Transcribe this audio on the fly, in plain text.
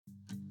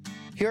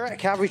Here at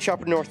Calvary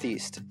Chapel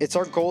Northeast, it's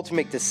our goal to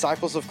make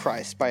disciples of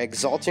Christ by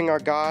exalting our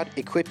God,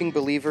 equipping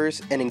believers,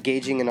 and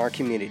engaging in our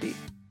community.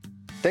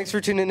 Thanks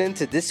for tuning in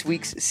to this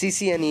week's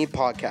CCNE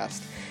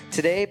podcast.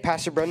 Today,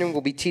 Pastor Brendan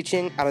will be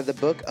teaching out of the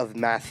book of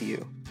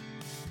Matthew.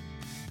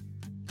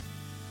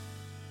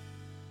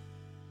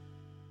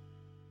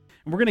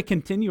 We're going to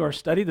continue our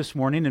study this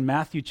morning in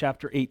Matthew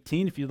chapter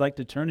 18, if you'd like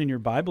to turn in your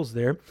Bibles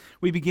there.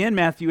 We began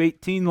Matthew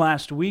 18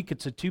 last week.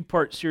 It's a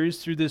two-part series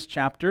through this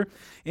chapter,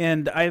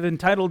 and I've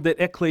entitled it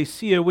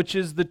Ecclesia, which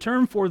is the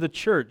term for the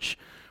church.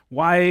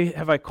 Why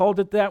have I called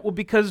it that? Well,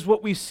 because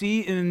what we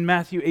see in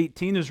Matthew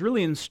 18 is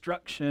really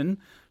instruction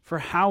for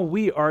how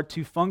we are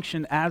to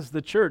function as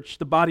the church,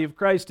 the body of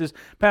Christ. As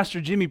Pastor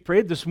Jimmy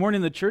prayed this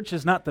morning, the church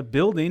is not the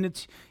building,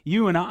 it's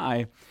you and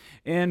I.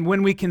 And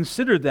when we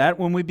consider that,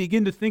 when we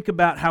begin to think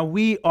about how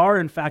we are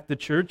in fact the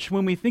church,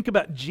 when we think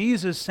about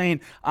Jesus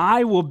saying,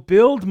 I will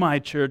build my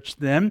church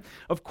then,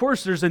 of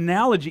course there's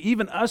analogy,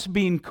 even us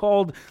being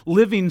called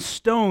living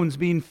stones,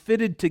 being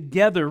fitted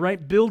together,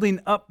 right? Building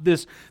up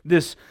this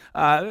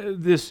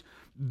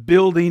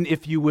building,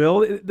 if you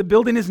will. The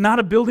building is not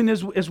a building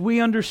as we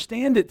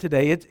understand it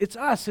today. It's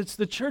us, it's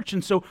the church.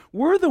 And so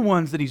we're the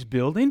ones that he's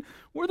building.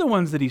 We're the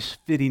ones that he's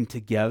fitting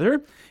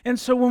together. And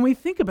so when we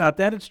think about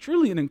that, it's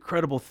truly an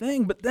incredible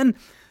thing. But then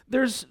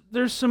there's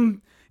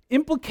some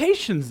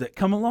implications that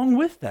come along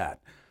with that,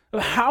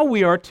 of how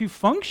we are to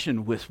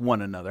function with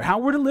one another, how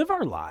we're to live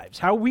our lives,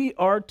 how we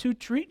are to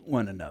treat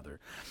one another.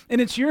 And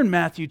it's here in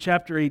Matthew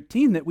chapter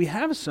 18 that we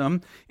have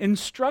some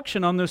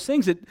instruction on those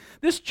things.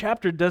 This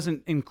chapter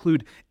doesn't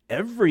include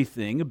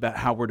everything about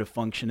how we're to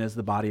function as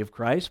the body of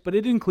Christ, but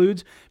it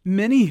includes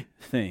many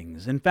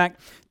things. In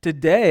fact,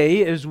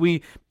 today, as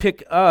we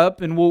pick up,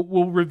 and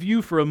we'll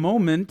review for a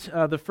moment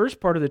the first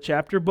part of the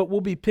chapter, but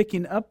we'll be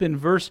picking up in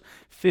verse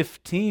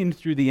 15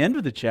 through the end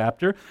of the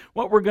chapter.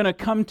 What we're going to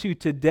come to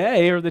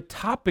today are the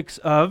topics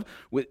of,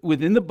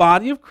 within the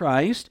body of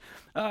Christ,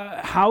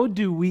 how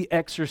do we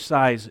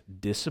exercise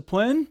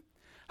discipline?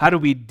 How do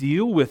we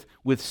deal with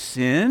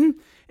sin?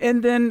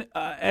 And then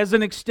as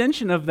an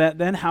extension of that,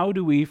 then how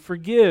do we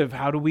forgive?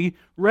 How do we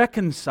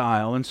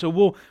reconcile? And so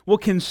we'll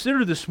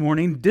consider this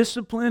morning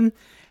discipline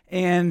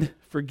and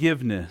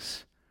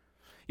forgiveness.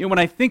 You know, when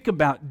I think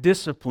about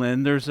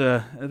discipline, there's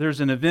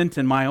an event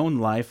in my own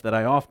life that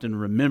I often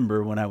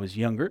remember when I was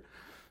younger.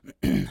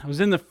 I was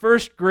in the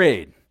first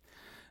grade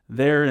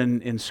there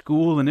in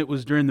school, and it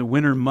was during the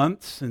winter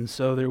months, and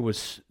so there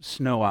was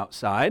snow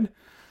outside.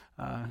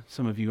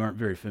 Some of you aren't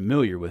very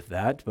familiar with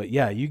that, but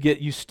yeah,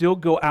 you still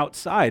go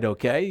outside,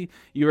 okay?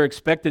 You are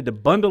expected to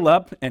bundle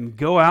up and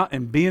go out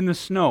and be in the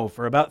snow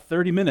for about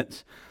 30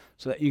 minutes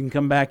so that you can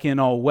come back in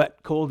all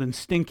wet, cold, and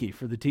stinky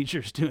for the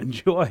teachers to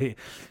enjoy.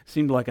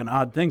 Seemed like an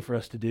odd thing for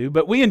us to do,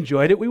 but we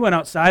enjoyed it. We went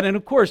outside, and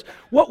of course,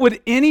 what would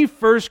any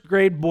first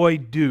grade boy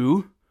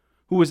do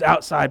who was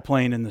outside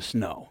playing in the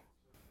snow?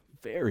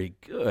 Very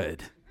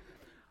good.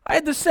 I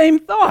had the same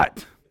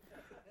thought.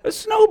 A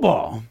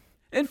snowball.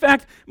 In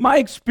fact, my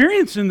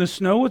experience in the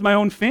snow with my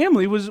own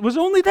family was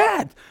only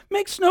that.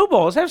 Make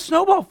snowballs, have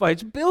snowball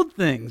fights, build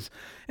things.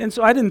 And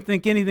so I didn't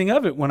think anything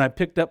of it when I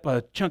picked up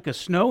a chunk of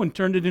snow and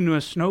turned it into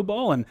a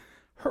snowball and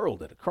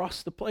hurled it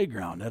across the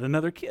playground at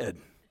another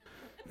kid.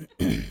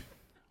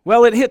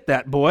 Well, it hit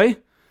that boy.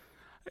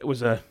 It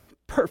was a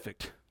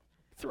perfect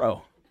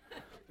throw.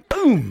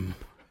 Boom,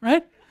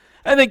 right?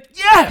 I think,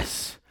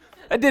 yes,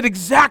 I did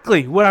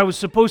exactly what I was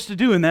supposed to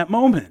do in that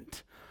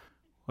moment.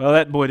 Well,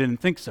 that boy didn't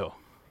think so.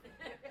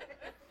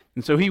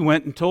 And so he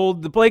went and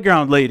told the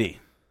playground lady.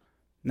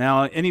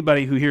 Now,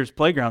 anybody who hears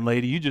playground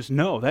lady, you just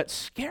know that's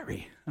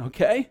scary,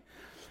 okay?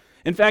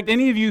 In fact,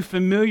 any of you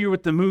familiar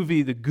with the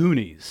movie The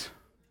Goonies?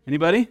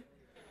 Anybody?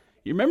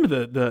 You remember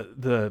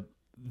the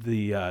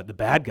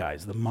bad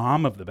guys, the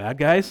mom of the bad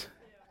guys?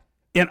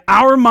 In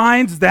our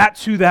minds,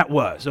 that's who that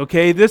was,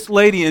 okay? This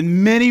lady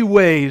in many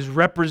ways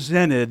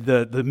represented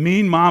the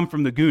mean mom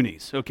from The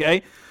Goonies,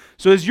 okay?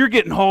 So as you're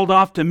getting hauled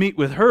off to meet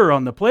with her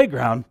on the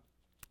playground,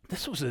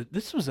 this was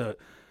a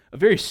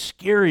very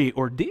scary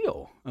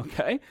ordeal,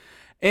 okay?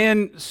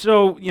 And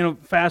so,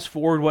 fast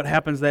forward, what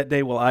happens that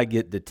day? Well, I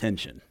get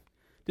detention.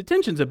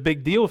 Detention's a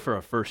big deal for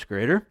a first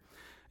grader,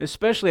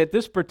 especially at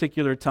this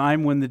particular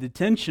time when the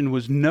detention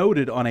was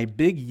noted on a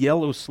big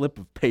yellow slip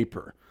of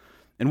paper.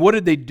 And what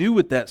did they do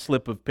with that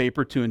slip of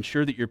paper to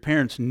ensure that your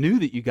parents knew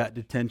that you got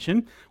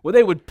detention? Well,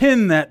 they would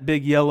pin that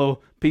big yellow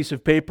piece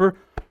of paper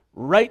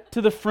right to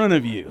the front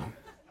of you.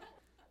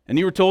 And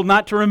you were told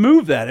not to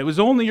remove that. It was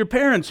only your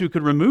parents who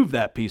could remove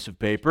that piece of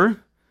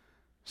paper.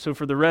 So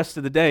for the rest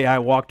of the day, I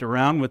walked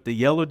around with the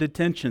yellow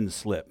detention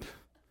slip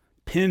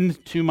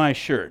pinned to my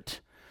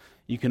shirt.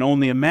 You can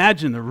only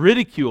imagine the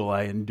ridicule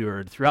I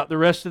endured throughout the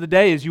rest of the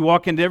day as you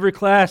walk into every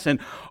class and,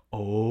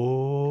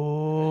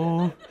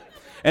 oh,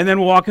 and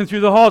then walking through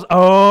the halls,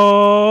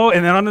 oh,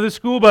 and then onto the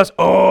school bus,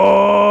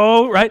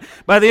 oh, right?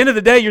 By the end of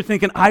the day, you're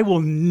thinking, I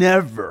will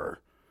never,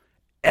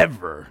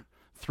 ever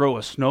throw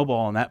a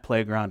snowball on that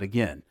playground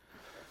again.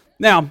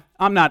 Now,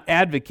 I'm not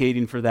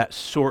advocating for that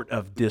sort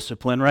of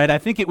discipline, right? I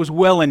think it was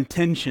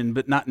well-intentioned,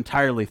 but not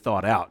entirely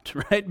thought out,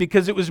 right?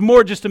 Because it was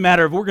more just a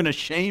matter of we're going to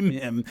shame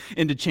him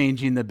into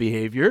changing the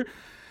behavior.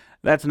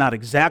 That's not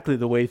exactly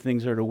the way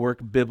things are to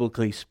work,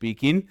 biblically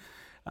speaking.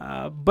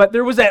 But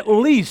there was at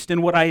least,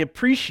 and what I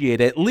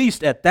appreciate, at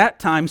least at that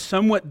time,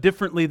 somewhat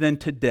differently than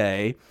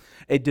today,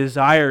 a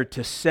desire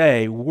to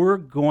say, we're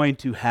going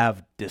to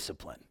have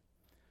discipline.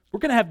 We're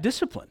going to have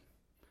discipline.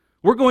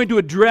 We're going to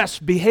address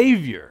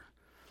behavior.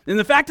 And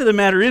the fact of the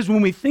matter is,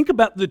 when we think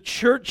about the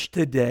church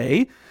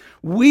today,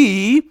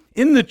 we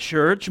in the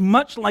church,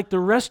 much like the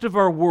rest of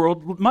our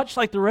world, much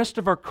like the rest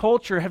of our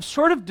culture, have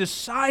sort of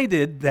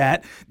decided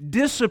that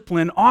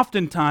discipline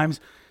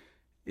oftentimes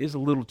is a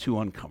little too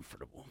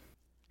uncomfortable.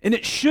 And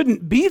it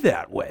shouldn't be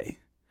that way.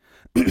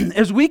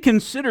 As we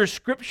consider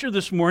Scripture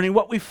this morning,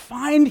 what we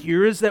find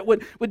here is that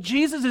what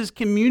Jesus is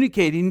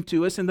communicating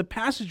to us, and the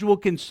passage we'll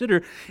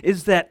consider,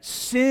 is that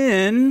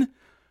sin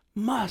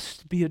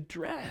must be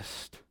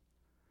addressed.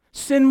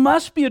 Sin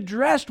must be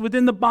addressed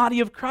within the body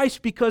of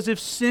Christ, because if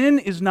sin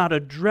is not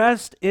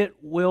addressed, it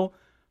will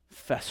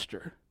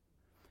fester.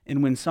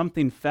 And when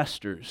something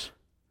festers,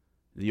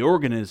 the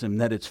organism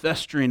that it's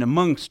festering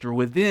amongst or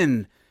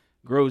within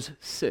grows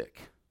sick.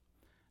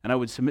 And I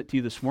would submit to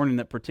you this morning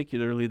that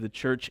particularly the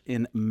church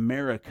in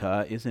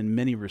America is in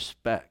many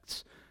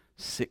respects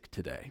sick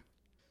today.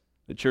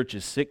 The church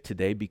is sick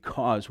today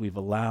because we've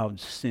allowed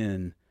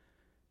sin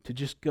to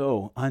just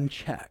go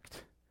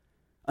unchecked,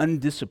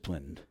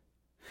 undisciplined.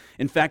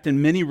 In fact,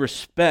 in many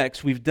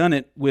respects, we've done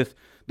it with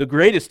the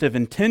greatest of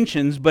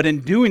intentions, but in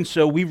doing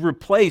so, we've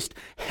replaced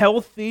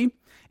healthy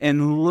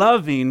and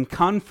loving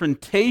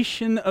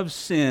confrontation of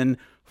sin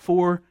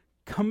for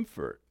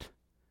comfort.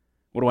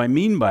 What do I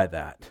mean by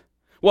that?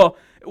 Well,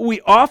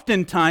 we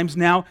oftentimes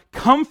now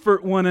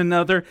comfort one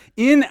another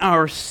in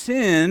our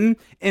sin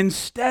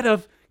instead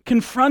of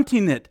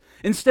confronting it,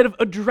 instead of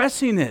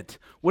addressing it.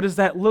 What does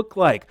that look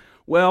like?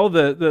 Well,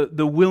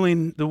 the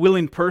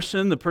willing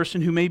person, the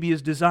person who maybe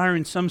is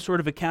desiring some sort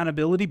of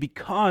accountability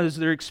because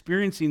they're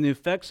experiencing the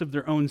effects of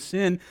their own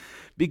sin,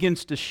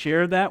 begins to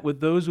share that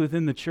with those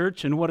within the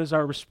church. And what is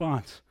our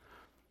response?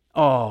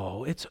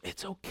 Oh, it's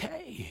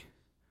okay.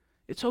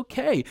 It's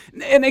okay.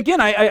 And again,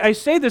 I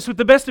say this with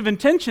the best of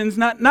intentions,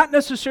 not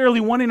necessarily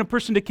wanting a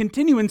person to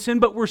continue in sin,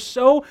 but we're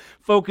so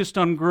focused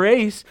on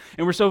grace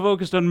and we're so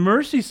focused on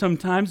mercy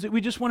sometimes that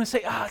we just want to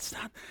say,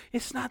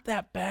 it's not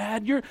that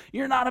bad.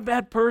 You're not a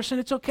bad person.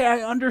 It's okay. I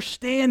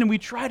understand. And we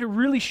try to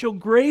really show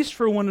grace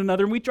for one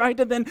another. And we try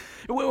to then,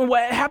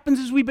 what happens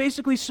is we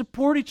basically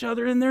support each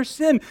other in their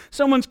sin.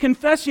 Someone's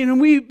confessing and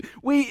we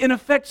in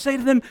effect say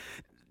to them,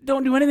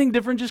 don't do anything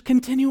different. Just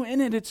continue in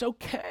it. It's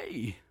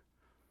okay.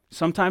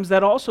 Sometimes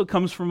that also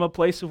comes from a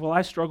place of, well,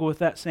 I struggle with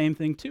that same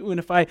thing too. And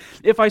if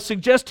I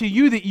suggest to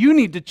you that you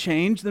need to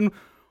change, then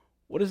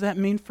what does that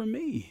mean for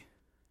me?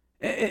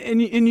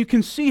 And you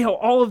can see how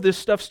all of this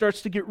stuff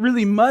starts to get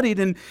really muddied.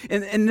 And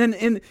then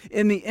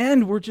in the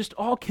end, we're just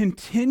all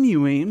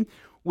continuing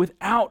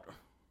without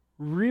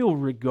real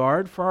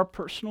regard for our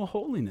personal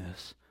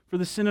holiness, for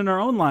the sin in our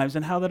own lives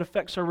and how that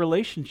affects our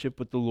relationship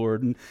with the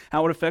Lord and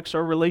how it affects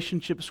our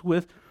relationships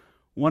with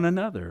one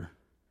another.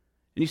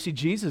 And you see,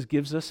 Jesus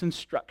gives us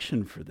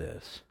instruction for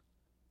this.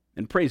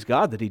 And praise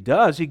God that He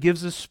does. He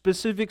gives us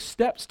specific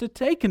steps to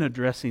take in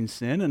addressing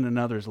sin in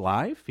another's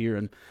life here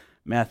in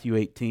Matthew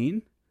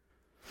 18.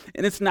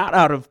 And it's not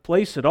out of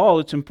place at all.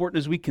 It's important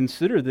as we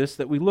consider this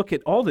that we look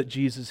at all that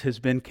Jesus has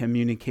been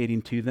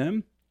communicating to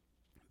them.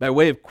 By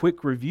way of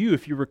quick review,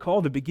 if you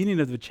recall, the beginning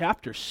of the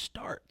chapter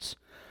starts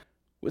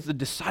with the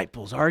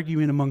disciples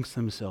arguing amongst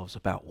themselves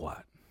about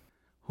what?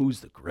 Who's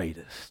the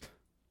greatest,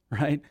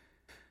 right?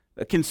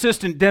 A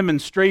consistent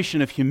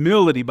demonstration of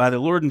humility by the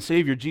Lord and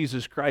Savior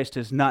Jesus Christ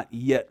has not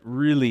yet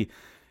really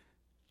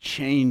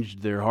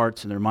changed their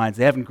hearts and their minds.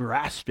 They haven't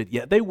grasped it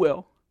yet. They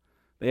will.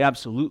 They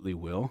absolutely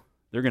will.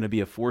 They're going to be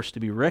a force to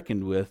be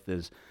reckoned with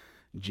as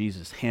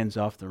Jesus hands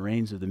off the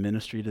reins of the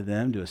ministry to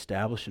them to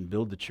establish and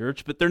build the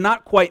church. But they're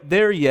not quite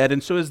there yet.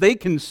 And so as they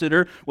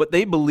consider what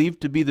they believe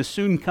to be the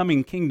soon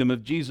coming kingdom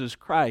of Jesus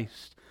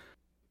Christ,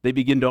 they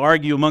begin to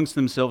argue amongst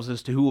themselves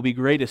as to who will be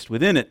greatest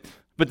within it.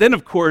 But then,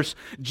 of course,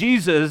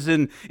 Jesus,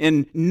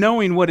 in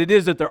knowing what it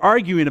is that they're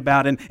arguing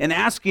about and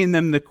asking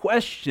them the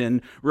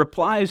question,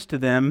 replies to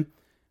them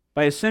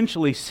by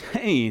essentially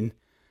saying,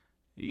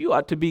 you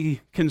ought to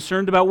be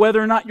concerned about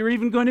whether or not you're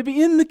even going to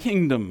be in the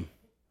kingdom,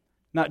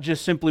 not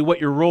just simply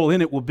what your role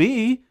in it will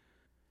be.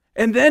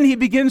 And then He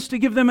begins to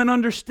give them an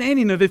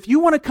understanding of if you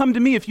want to come to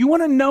me, if you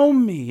want to know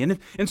me,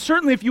 and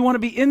certainly if you want to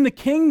be in the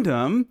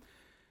kingdom,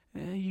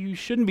 you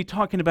shouldn't be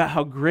talking about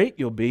how great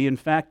you'll be. In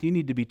fact, you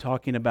need to be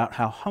talking about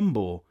how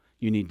humble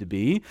you need to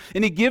be.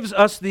 And He gives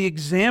us the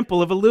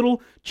example of a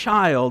little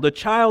child, a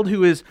child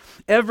who is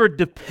ever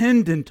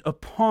dependent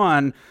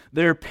upon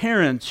their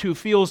parents, who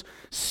feels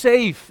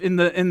safe in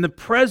the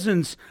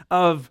presence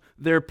of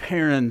their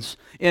parents.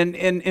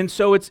 And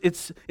so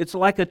it's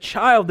like a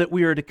child that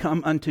we are to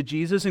come unto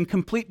Jesus in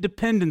complete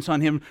dependence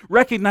on him,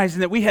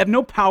 recognizing that we have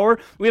no power,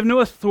 we have no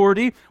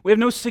authority, we have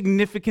no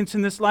significance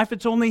in this life.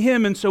 It's only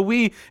him. And so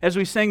we, as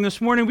we sang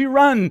this morning, we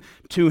run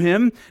to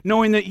him,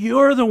 knowing that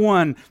you're the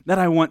one that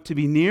I want to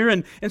be near.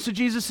 And so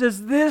Jesus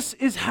says, this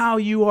is how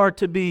you are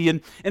to be.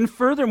 And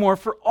furthermore,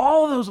 for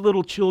all those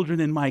little children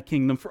in my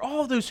kingdom, for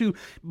all those who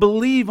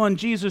believe on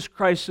Jesus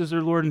Christ as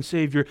their Lord and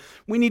Savior,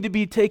 we need to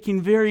be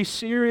taking very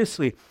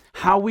seriously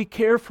how we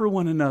care for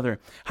one another,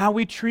 how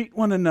we treat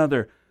one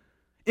another,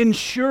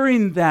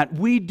 ensuring that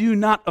we do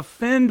not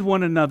offend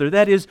one another,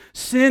 that is,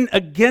 sin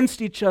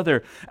against each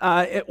other,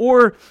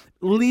 or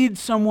lead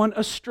someone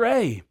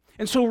astray.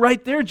 And so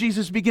right there,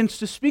 Jesus begins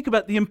to speak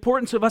about the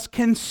importance of us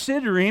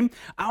considering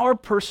our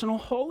personal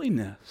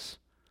holiness,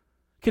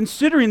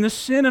 considering the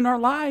sin in our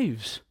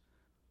lives,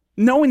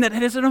 knowing that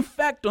it has an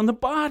effect on the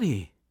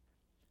body.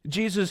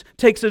 Jesus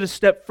takes it a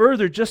step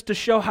further just to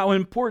show how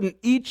important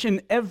each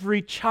and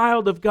every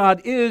child of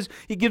God is.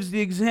 He gives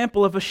the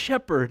example of a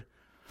shepherd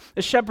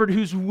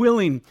who's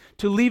willing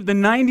to leave the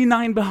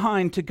 99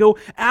 behind to go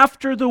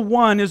after the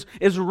one, as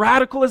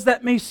radical as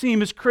that may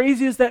seem, as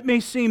crazy as that may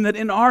seem, that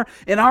in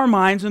our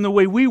minds and the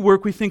way we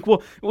work, we think,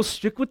 well, we'll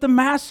stick with the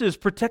masses,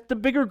 protect the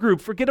bigger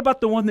group, forget about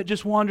the one that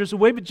just wanders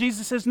away. But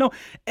Jesus says, no,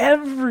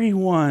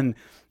 everyone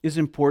is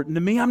important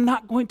to me. I'm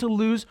not going to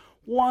lose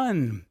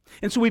one.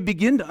 And so we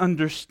begin to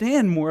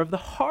understand more of the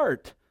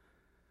heart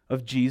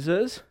of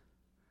Jesus.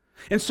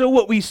 And so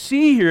what we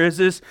see here as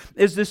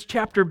this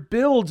chapter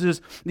builds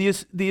is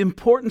the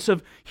importance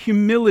of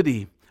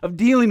humility, of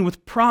dealing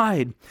with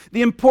pride,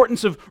 the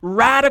importance of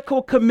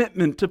radical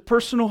commitment to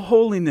personal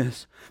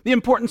holiness, the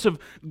importance of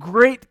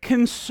great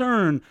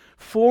concern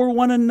for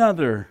one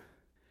another.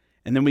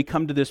 And then we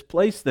come to this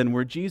place then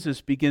where Jesus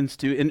begins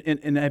to,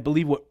 and I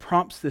believe what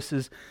prompts this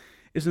is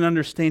an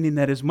understanding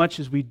that as much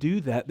as we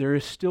do that, there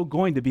is still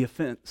going to be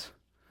offense.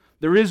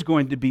 There is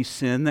going to be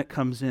sin that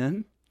comes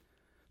in.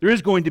 There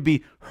is going to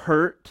be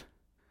hurt.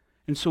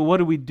 And so what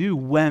do we do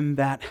when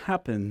that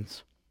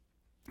happens?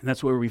 And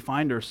that's where we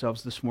find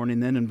ourselves this morning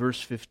then in verse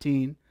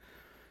 15.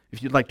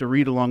 If you'd like to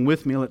read along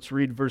with me, let's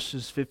read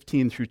verses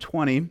 15 through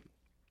 20.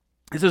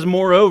 It says,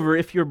 "Moreover,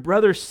 if your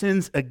brother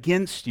sins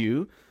against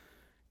you,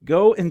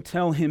 go and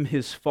tell him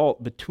his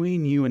fault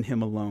between you and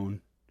him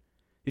alone.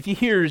 If he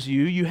hears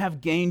you, you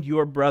have gained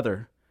your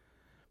brother.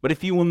 But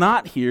if you will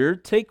not hear,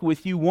 take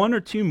with you one or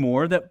two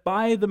more, that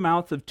by the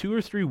mouth of 2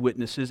 or 3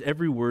 witnesses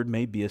every word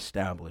may be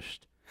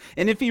established.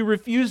 And if he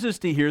refuses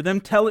to hear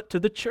them, tell it to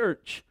the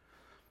church.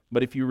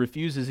 But if he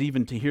refuses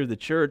even to hear the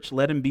church,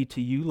 let him be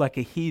to you like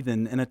a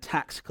heathen and a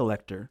tax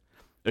collector.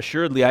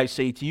 Assuredly, I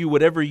say to you,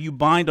 whatever you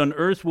bind on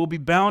earth will be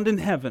bound in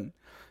heaven,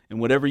 and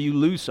whatever you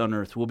loose on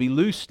earth will be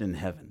loosed in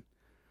heaven.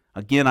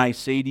 Again, I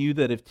say to you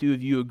that if 2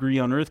 of you agree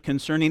on earth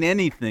concerning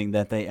anything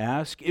that they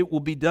ask, it will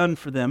be done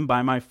for them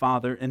by my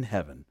Father in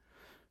heaven.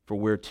 For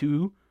where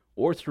 2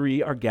 or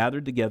 3 are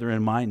gathered together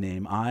in my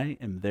name, I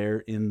am there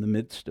in the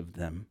midst of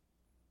them."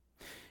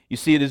 You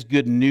see, it is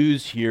good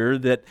news here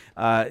that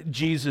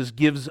Jesus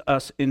gives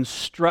us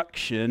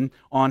instruction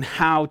on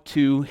how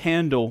to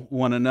handle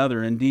one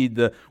another. Indeed,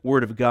 the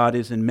Word of God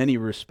is in many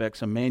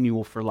respects a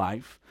manual for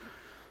life.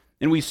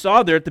 And we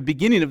saw there at the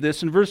beginning of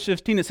this, in verse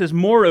 15, it says,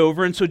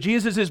 "Moreover," and so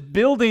Jesus is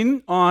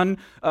building on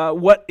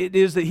what it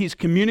is that he's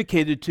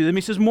communicated to them.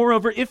 He says,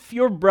 "Moreover, if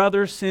your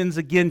brother sins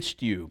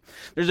against you."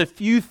 There's a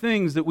few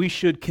things that we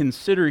should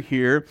consider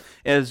here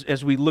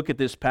as we look at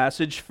this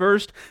passage.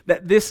 First,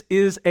 that this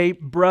is a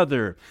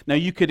brother. Now,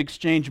 you could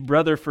exchange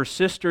brother for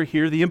sister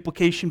here, the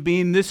implication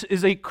being this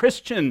is a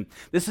Christian.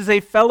 This is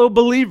a fellow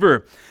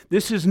believer.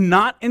 This is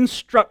not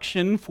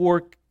instruction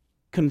for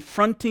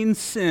confronting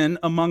sin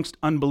amongst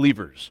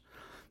unbelievers.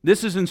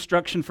 This is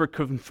instruction for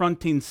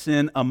confronting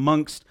sin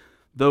amongst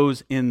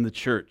those in the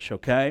church,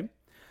 okay?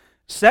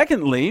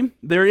 Secondly,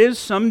 there is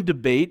some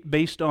debate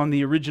based on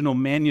the original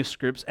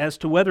manuscripts as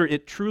to whether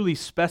it truly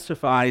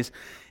specifies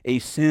a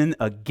sin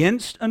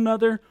against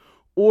another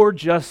or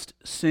just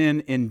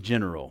sin in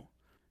general.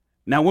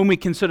 Now, when we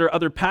consider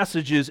other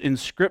passages in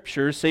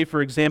Scripture, say,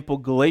 for example,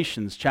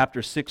 Galatians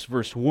chapter 6,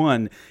 verse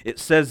 1, it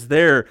says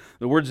there,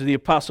 the words of the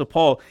Apostle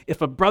Paul,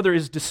 "If a brother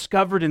is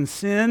discovered in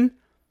sin,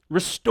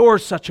 restore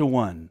such a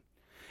one."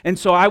 And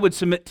so I would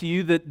submit to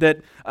you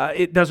that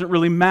it doesn't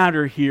really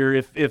matter here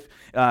if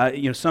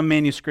some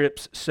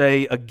manuscripts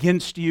say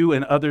against you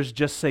and others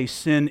just say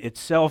sin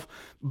itself.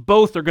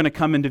 Both are going to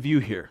come into view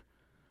here.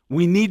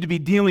 We need to be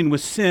dealing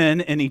with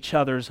sin in each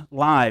other's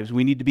lives.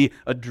 We need to be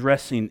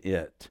addressing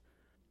it.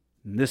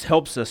 And this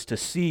helps us to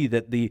see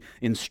that the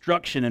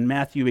instruction in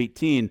Matthew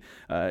 18,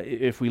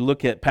 if we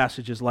look at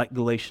passages like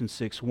Galatians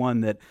 6:1,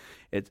 that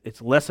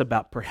it's less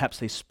about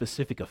perhaps a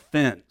specific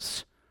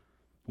offense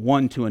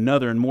one to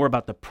another and more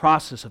about the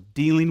process of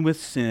dealing with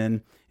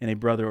sin in a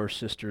brother or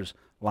sister's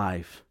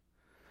life.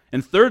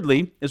 And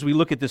thirdly, as we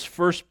look at this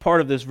first part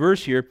of this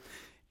verse here,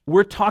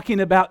 we're talking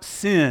about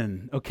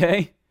sin,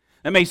 okay?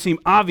 That may seem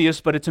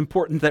obvious, but it's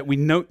important that we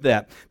note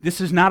that.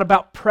 This is not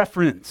about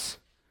preference,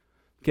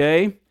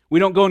 okay? We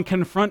don't go and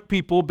confront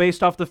people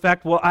based off the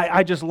fact, well,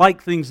 I just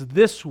like things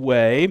this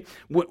way.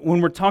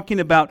 When we're talking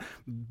about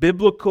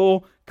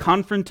biblical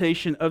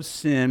confrontation of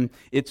sin,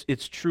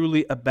 it's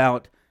truly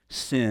about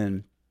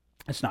sin.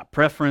 It's not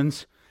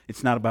preference.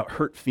 It's not about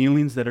hurt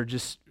feelings that are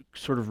just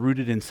sort of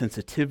rooted in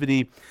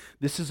sensitivity.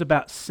 This is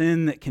about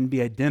sin that can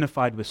be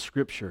identified with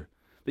Scripture.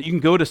 That you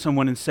can go to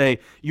someone and say,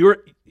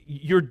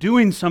 you're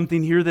doing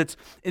something here that's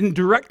in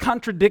direct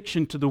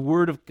contradiction to the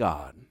Word of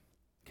God.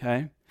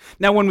 Okay?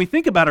 Now, when we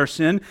think about our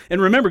sin, and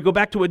remember, go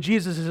back to what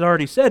Jesus has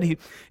already said.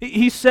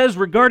 He says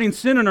regarding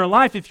sin in our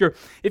life, if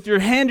your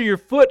hand or your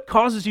foot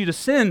causes you to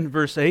sin,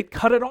 verse 8,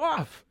 cut it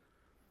off.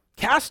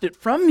 Cast it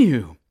from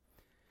you.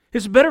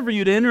 It's better for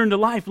you to enter into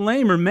life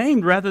lame or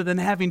maimed rather than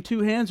having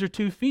 2 hands or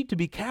 2 feet to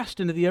be cast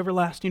into the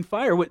everlasting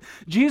fire. What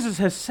Jesus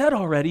has said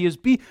already is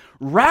be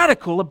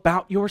radical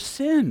about your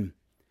sin.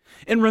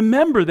 And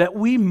remember that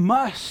we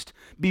must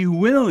be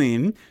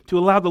willing to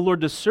allow the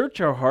Lord to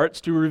search our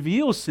hearts, to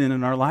reveal sin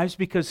in our lives,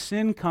 because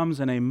sin comes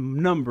in a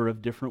number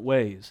of different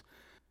ways.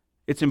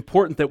 It's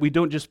important that we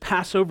don't just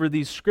pass over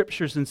these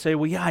scriptures and say,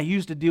 well, yeah, I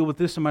used to deal with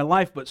this in my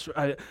life, but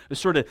I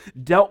sort of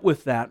dealt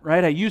with that,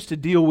 right? I used to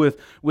deal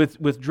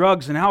with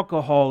drugs and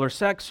alcohol or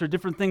sex or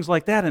different things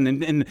like that,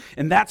 and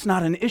that's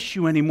not an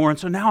issue anymore, and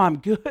so now I'm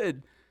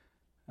good.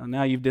 Well,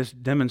 now you've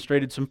just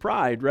demonstrated some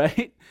pride,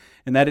 right?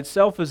 And that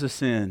itself is a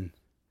sin.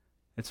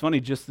 It's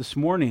funny, just this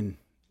morning,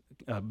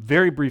 a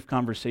very brief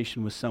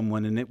conversation with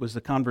someone, and it was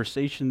a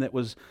conversation that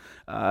was,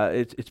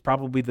 it's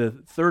probably the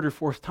 3rd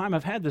or 4th time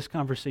I've had this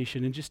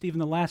conversation in just even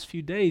the last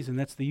few days, and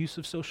that's the use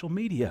of social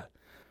media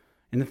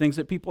and the things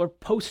that people are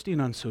posting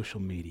on social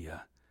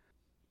media.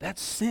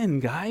 That's sin,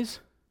 guys.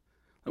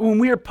 When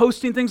we are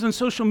posting things on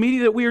social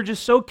media that we are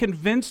just so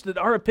convinced that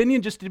our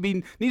opinion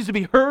needs to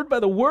be heard by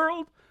the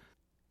world,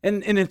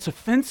 and it's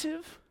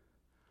offensive,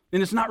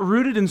 and it's not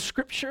rooted in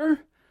Scripture,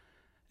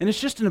 and it's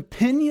just an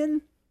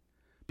opinion,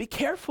 be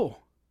careful.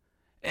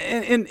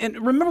 And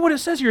remember what it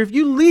says here. If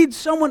you lead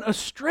someone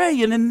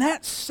astray, and in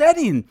that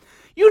setting,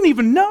 you don't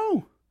even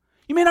know.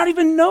 You may not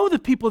even know the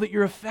people that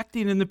you're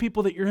affecting and the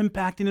people that you're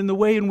impacting in the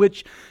way in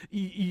which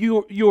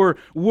your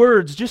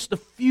words, just a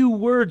few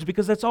words,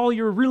 because that's all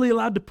you're really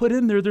allowed to put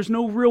in there. There's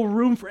no real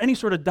room for any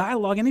sort of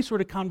dialogue, any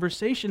sort of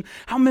conversation,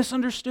 how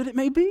misunderstood it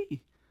may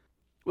be.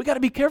 We got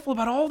to be careful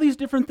about all these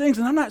different things.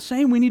 And I'm not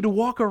saying we need to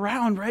walk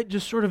around, right,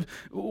 just sort of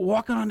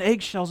walking on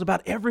eggshells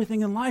about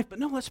everything in life. But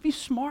no, let's be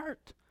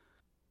smart.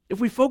 If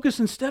we focus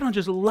instead on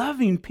just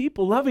loving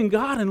people, loving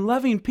God and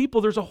loving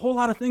people, there's a whole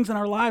lot of things in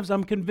our lives,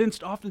 I'm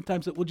convinced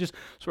oftentimes, that we'll just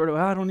sort of,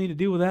 I don't need to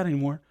deal with that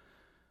anymore.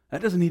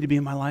 That doesn't need to be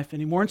in my life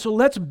anymore. And so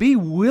let's be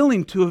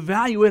willing to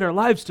evaluate our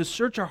lives, to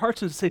search our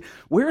hearts and to say,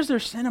 where is there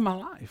sin in my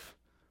life?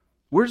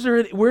 Where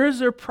is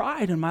there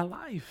pride in my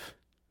life?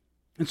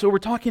 And so we're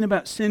talking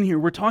about sin here.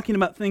 We're talking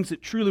about things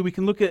that truly we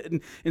can look at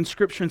in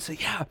Scripture and say,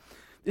 yeah,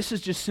 this is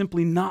just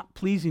simply not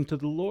pleasing to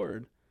the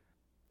Lord.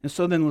 And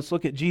so then let's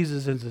look at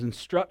Jesus'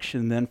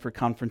 instruction then for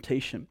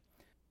confrontation.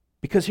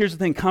 Because here's the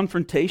thing,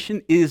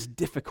 confrontation is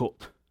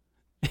difficult.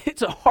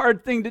 It's a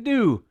hard thing to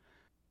do.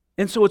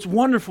 And so it's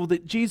wonderful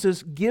that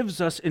Jesus gives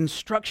us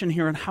instruction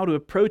here on how to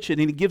approach it.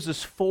 And he gives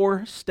us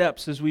 4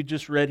 steps, as we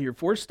just read here,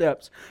 4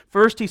 steps.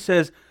 First, he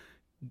says,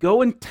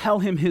 go and tell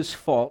him his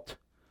fault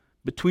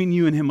between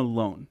you and him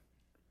alone.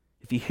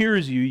 If he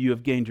hears you, you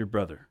have gained your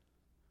brother.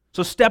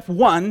 So step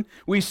 1,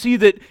 we see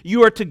that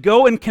you are to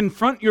go and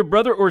confront your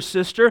brother or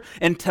sister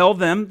and tell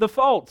them the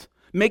fault.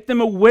 Make them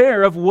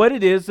aware of what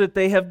it is that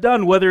they have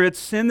done, whether it's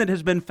sin that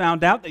has been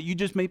found out that you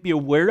just may be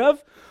aware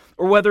of,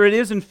 or whether it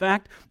is, in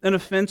fact, an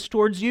offense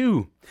towards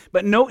you.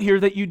 But note here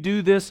that you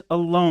do this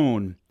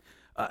alone.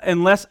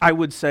 Unless I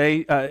would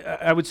say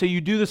you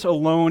do this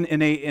alone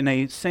in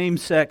a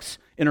same-sex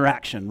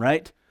interaction,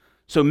 right?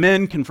 So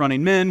men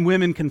confronting men,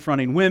 women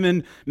confronting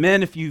women.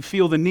 Men, if you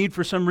feel the need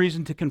for some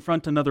reason to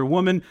confront another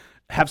woman,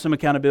 have some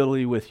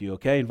accountability with you,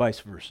 okay, and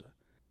vice versa.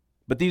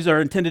 But these are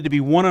intended to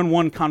be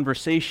one-on-one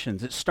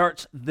conversations. It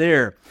starts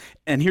there.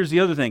 And here's the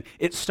other thing.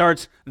 It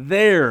starts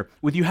there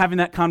with you having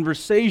that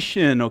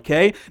conversation,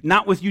 okay?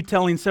 Not with you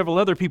telling several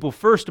other people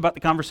first about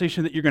the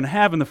conversation that you're going to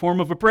have in the form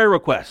of a prayer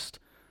request,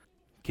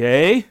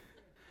 okay?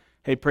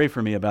 Hey, pray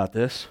for me about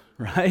this,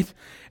 right?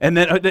 And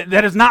then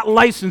that is not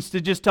licensed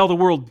to just tell the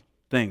world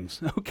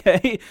things,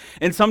 okay?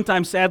 And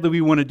sometimes, sadly,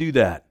 we want to do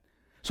that.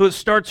 So it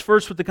starts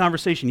first with the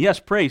conversation. Yes,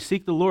 pray,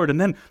 seek the Lord,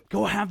 and then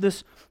go have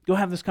this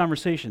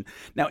conversation.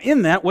 Now,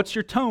 in that, what's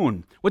your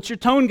tone? What's your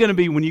tone going to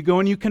be when you go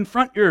and you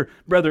confront your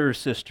brother or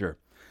sister?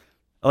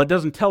 Well, it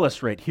doesn't tell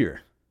us right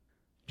here.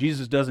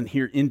 Jesus doesn't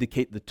here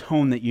indicate the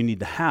tone that you need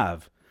to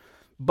have.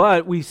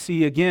 But we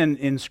see again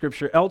in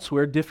Scripture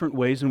elsewhere different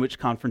ways in which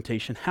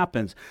confrontation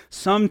happens.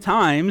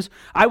 Sometimes,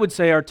 I would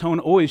say our tone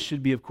always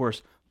should be, of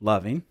course,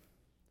 loving,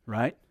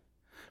 right?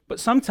 But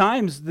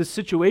sometimes the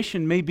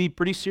situation may be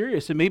pretty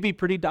serious. It may be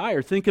pretty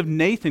dire. Think of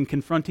Nathan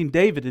confronting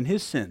David in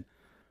his sin.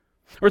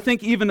 Or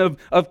think even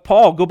of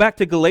Paul. Go back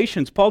to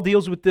Galatians. Paul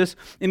deals with this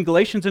in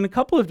Galatians in a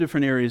couple of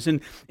different areas.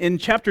 In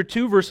chapter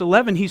 2, verse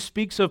 11,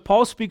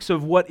 Paul speaks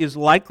of what is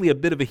likely a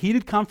bit of a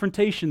heated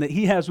confrontation that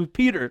he has with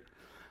Peter.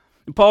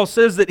 Paul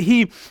says that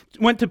he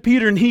went to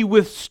Peter and he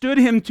withstood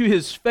him to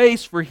his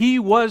face, for he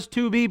was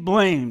to be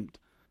blamed.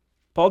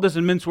 Paul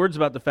doesn't mince words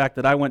about the fact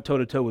that I went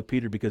toe-to-toe with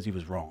Peter because he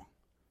was wrong.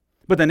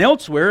 But then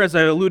elsewhere, as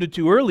I alluded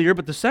to earlier,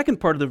 but the second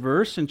part of the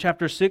verse, in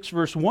chapter 6,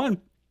 verse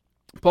 1,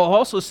 Paul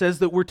also says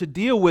that we're to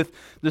deal with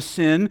the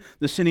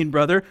sinning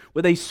brother,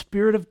 with a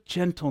spirit of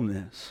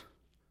gentleness.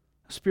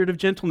 A spirit of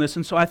gentleness.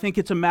 And so I think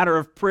it's a matter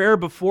of prayer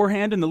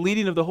beforehand and the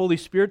leading of the Holy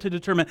Spirit to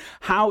determine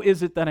how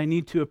is it that I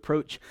need to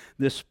approach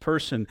this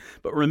person.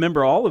 But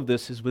remember, all of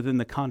this is within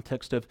the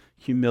context of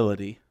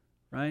humility,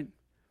 right?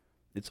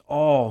 It's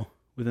all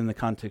within the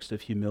context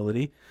of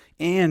humility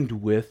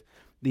and with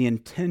the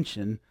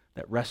intention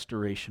that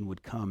restoration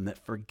would come,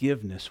 that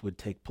forgiveness would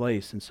take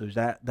place. And so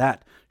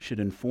that should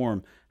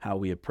inform how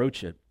we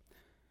approach it.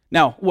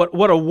 Now,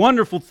 what a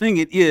wonderful thing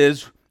it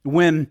is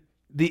when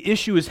the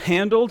issue is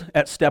handled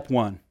at step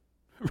one,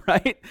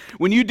 right?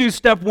 When you do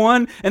step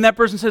one and that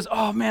person says,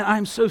 oh man,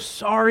 I'm so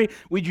sorry,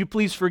 would you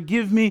please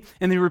forgive me?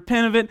 And they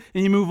repent of it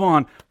and you move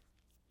on.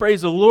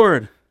 Praise the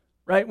Lord,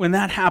 right? When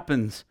that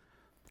happens.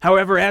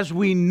 However, as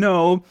we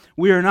know,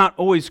 we are not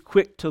always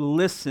quick to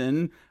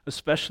listen,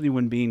 especially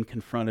when being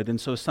confronted. And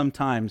so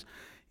sometimes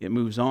it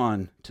moves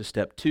on to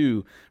step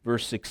 2,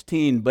 verse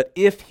 16. But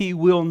if he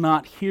will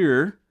not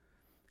hear,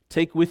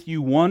 take with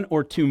you 1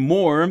 or 2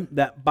 more,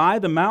 that by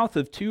the mouth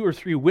of 2 or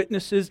 3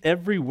 witnesses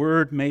every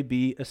word may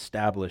be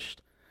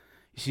established.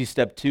 You see,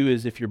 step 2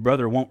 is if your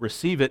brother won't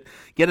receive it,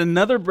 get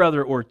another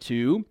brother or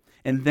 2,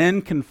 and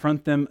then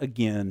confront them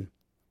again.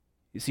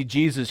 You see,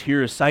 Jesus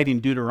here is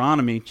citing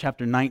Deuteronomy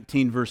chapter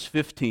 19, verse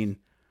 15.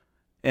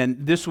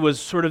 And this was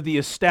sort of the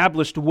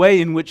established way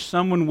in which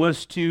someone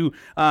was to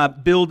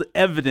build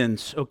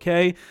evidence,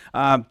 okay?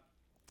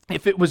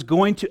 If it was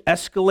going to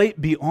escalate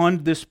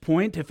beyond this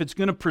point, if it's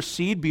going to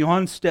proceed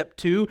beyond step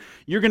 2,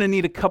 you're going to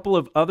need a couple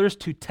of others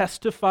to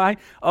testify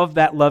of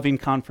that loving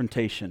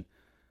confrontation.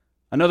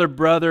 Another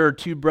brother or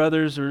 2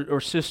 brothers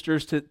or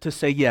sisters to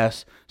say,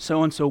 yes,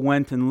 so-and-so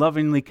went and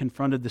lovingly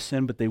confronted the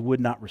sin, but they would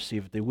not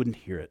receive it. They wouldn't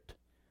hear it.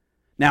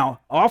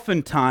 Now,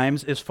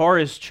 oftentimes, as far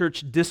as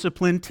church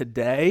discipline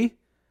today,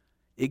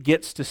 it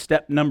gets to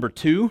step number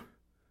 2,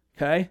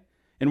 okay?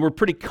 And we're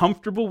pretty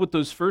comfortable with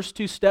those first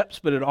 2 steps,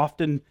 but it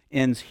often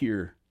ends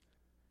here.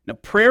 Now,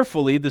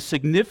 prayerfully, the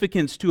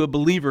significance to a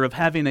believer of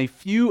having a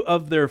few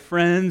of their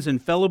friends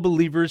and fellow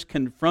believers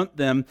confront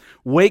them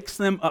wakes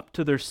them up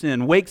to their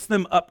sin, wakes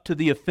them up to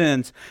the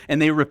offense,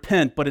 and they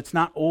repent, but it's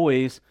not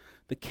always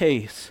the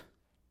case.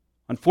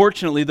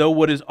 Unfortunately, though,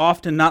 what is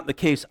often not the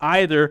case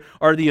either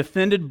are the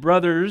offended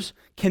brothers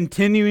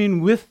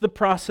continuing with the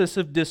process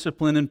of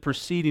discipline and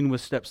proceeding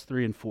with steps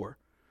 3 and 4.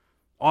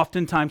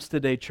 Oftentimes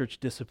today, church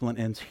discipline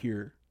ends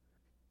here.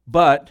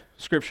 But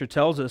Scripture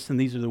tells us, and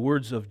these are the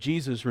words of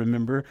Jesus,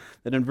 remember,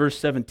 that in verse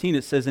 17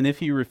 it says, and if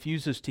he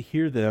refuses to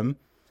hear them,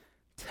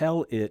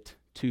 tell it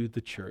to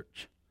the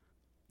church.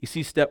 You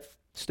see, step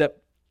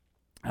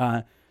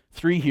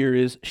 3 here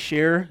is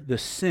share the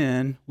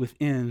sin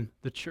within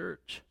the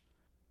church.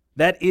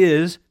 That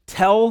is,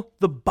 tell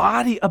the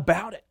body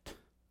about it.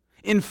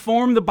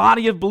 Inform the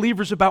body of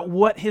believers about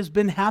what has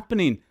been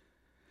happening.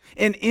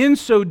 And in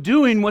so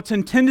doing, what's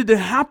intended to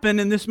happen,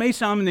 and this may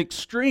sound an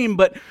extreme,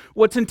 but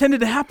what's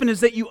intended to happen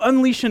is that you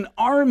unleash an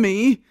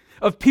army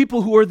of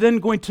people who are then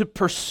going to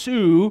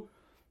pursue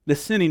the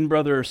sinning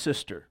brother or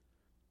sister.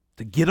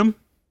 To get them?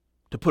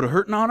 To put a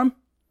hurting on them?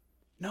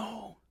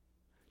 No.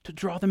 To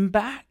draw them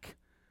back.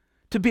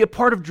 To be a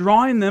part of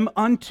drawing them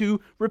unto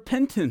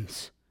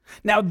repentance.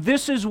 Now,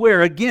 this is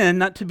where, again,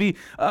 not to be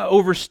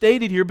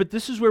overstated here, but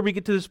this is where we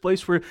get to this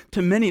place where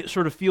to many it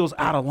sort of feels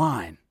out of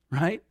line,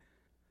 right?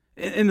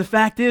 And the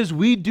fact is,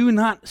 we do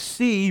not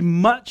see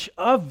much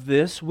of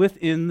this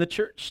within the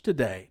church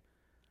today.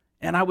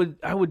 And I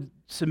would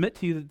submit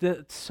to you that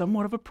that's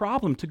somewhat of a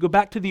problem. To go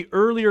back to the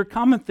earlier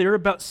comment there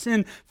about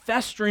sin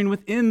festering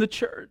within the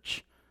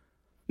church.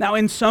 Now,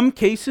 in some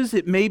cases,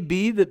 it may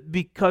be that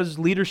because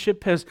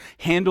leadership has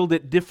handled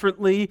it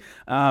differently,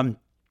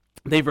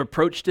 they've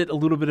approached it a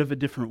little bit of a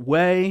different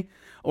way.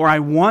 Or I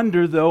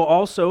wonder, though,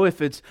 also if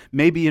it's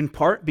maybe in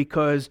part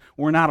because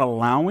we're not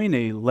allowing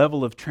a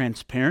level of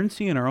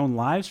transparency in our own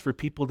lives for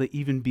people to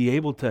even be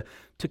able to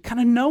kind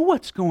of know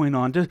what's going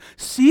on, to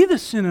see the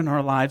sin in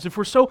our lives. If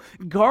we're so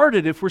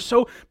guarded, if we're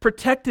so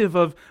protective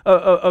of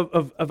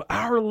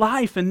our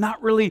life and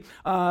not really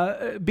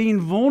being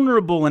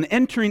vulnerable and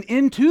entering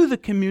into the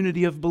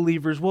community of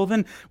believers, well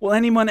then, will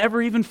anyone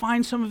ever even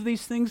find some of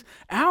these things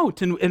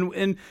out?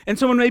 And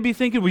someone may be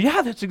thinking, well,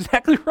 yeah, that's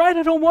exactly right.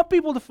 I don't want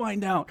people to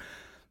find out.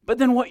 But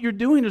then what you're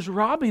doing is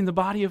robbing the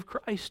body of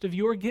Christ of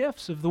your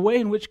gifts, of the way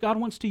in which God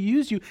wants to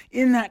use you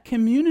in that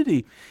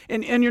community.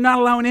 And you're not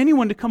allowing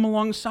anyone to come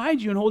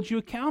alongside you and hold you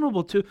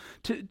accountable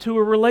to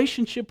a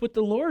relationship with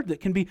the Lord that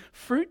can be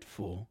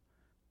fruitful.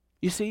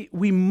 You see,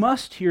 we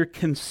must here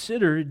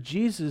consider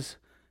Jesus,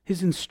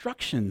 his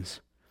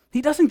instructions.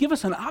 He doesn't give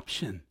us an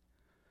option.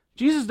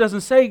 Jesus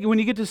doesn't say, when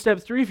you get to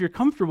step 3, if you're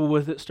comfortable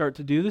with it, start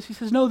to do this. He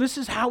says, no, this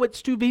is how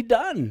it's to be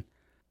done.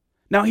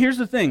 Now, here's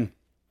the thing.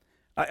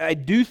 I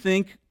do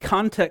think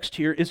context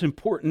here is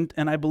important,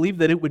 and I believe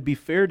that it would be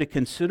fair to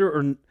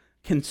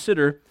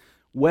consider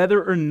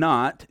whether or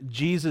not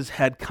Jesus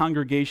had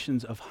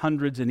congregations of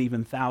hundreds and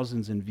even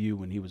thousands in view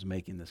when he was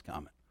making this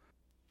comment.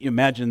 You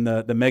imagine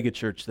the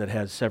megachurch that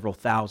has several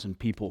thousand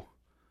people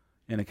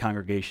in a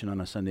congregation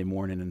on a Sunday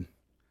morning, and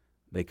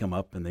they come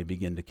up and they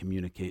begin to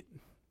communicate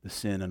the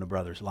sin in a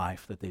brother's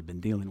life that they've been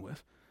dealing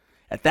with.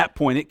 At that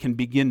point, it can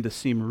begin to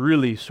seem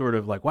really sort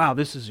of like, wow,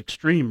 this is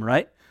extreme,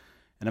 right?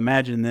 And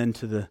imagine then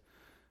to the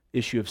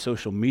issue of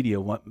social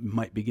media what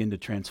might begin to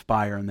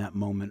transpire in that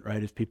moment,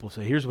 right? If people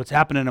say, here's what's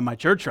happening in my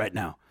church right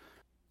now.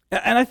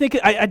 And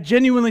I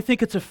genuinely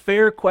think it's a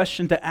fair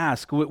question to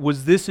ask.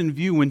 Was this in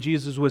view when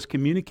Jesus was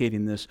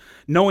communicating this?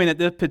 Knowing at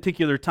that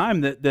particular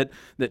time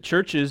that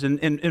churches,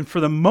 and for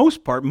the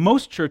most part,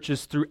 most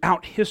churches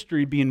throughout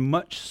history being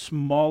much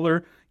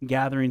smaller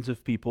gatherings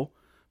of people,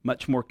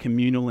 much more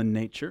communal in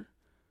nature,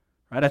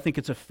 right? I think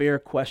it's a fair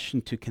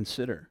question to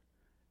consider.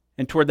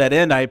 And toward that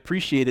end, I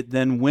appreciate it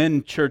then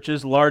when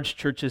churches, large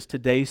churches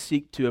today,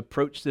 seek to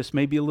approach this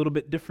maybe a little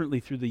bit differently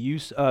through the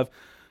use of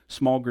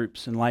small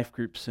groups and life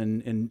groups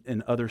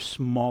and other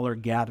smaller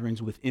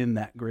gatherings within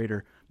that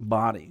greater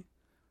body.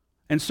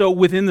 And so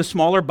within the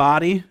smaller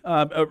body,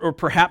 or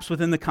perhaps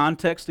within the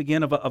context,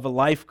 again, of a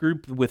life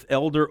group with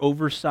elder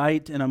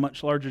oversight in a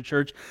much larger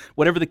church,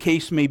 whatever the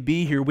case may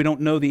be here, we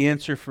don't know the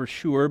answer for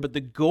sure, but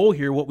the goal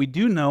here, what we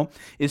do know,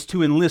 is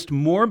to enlist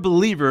more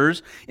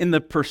believers in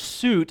the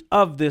pursuit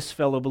of this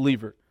fellow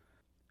believer.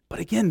 But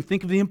again,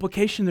 think of the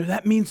implication there.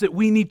 That means that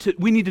we need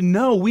to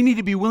know, we need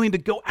to be willing to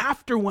go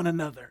after one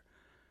another,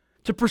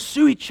 to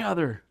pursue each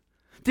other,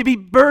 to be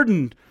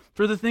burdened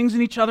for the things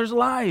in each other's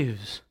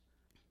lives.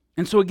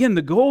 And so again,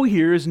 the goal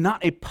here is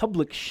not a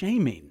public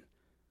shaming,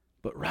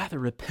 but rather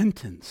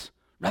repentance,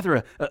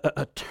 rather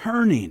a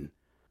turning.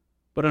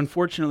 But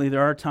unfortunately,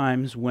 there are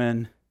times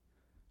when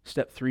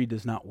step 3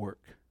 does not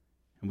work.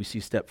 And we see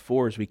step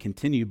 4 as we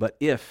continue. But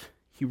if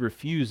he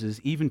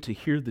refuses even to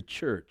hear the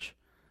church,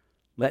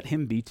 let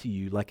him be to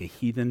you like a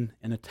heathen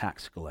and a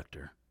tax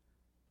collector.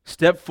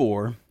 Step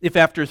 4, if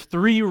after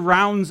 3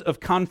 rounds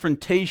of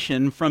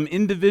confrontation from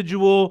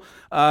individual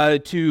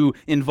to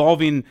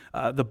involving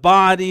the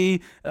body,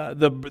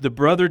 the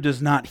brother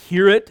does not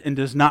hear it and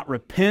does not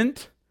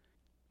repent,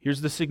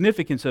 here's the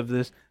significance of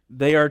this: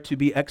 they are to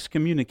be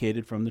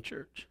excommunicated from the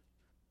church.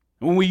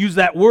 And when we use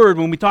that word,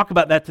 when we talk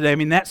about that today, I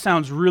mean, that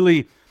sounds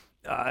really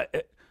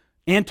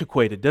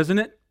antiquated, doesn't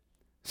it?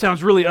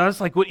 Sounds really us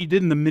like what you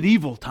did in the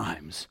medieval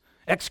times.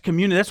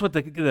 Excommunicate, that's what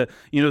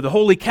the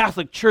Holy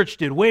Catholic Church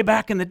did way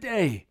back in the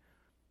day.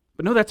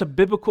 But no, that's a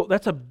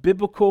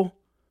biblical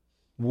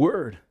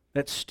word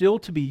that's still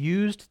to be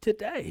used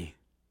today.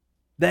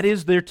 That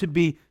is, they're to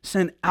be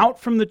sent out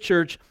from the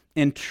church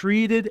and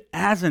treated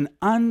as an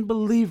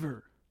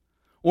unbeliever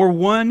or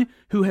one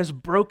who has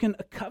broken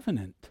a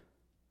covenant.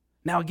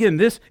 Now again,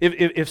 this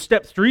if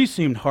step 3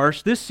 seemed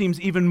harsh, this seems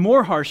even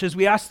more harsh as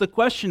we ask the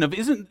question of,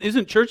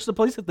 isn't church the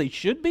place that they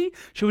should be?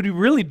 Should we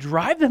really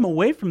drive them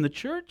away from the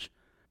church?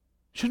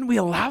 Shouldn't we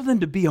allow them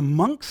to be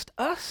amongst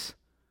us?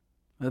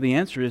 Well, the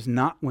answer is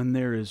not when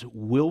there is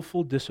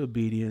willful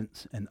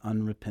disobedience and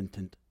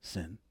unrepentant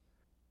sin.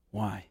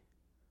 Why?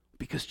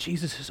 Because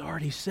Jesus has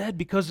already said,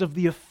 because of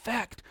the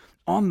effect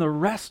on the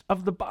rest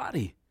of the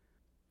body.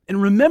 And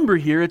remember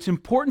here, it's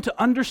important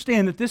to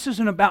understand that this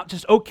isn't about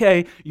just,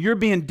 okay, you're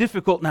being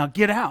difficult, now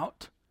get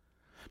out.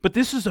 But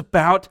this is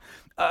about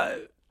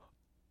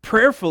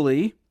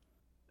prayerfully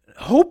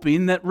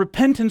hoping that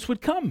repentance would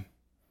come.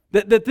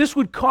 That this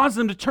would cause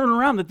them to turn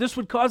around, that this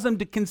would cause them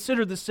to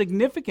consider the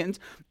significance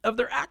of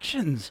their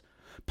actions.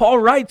 Paul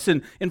writes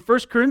in 1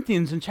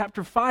 Corinthians in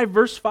chapter 5,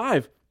 verse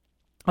 5,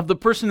 of the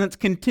person that's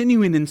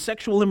continuing in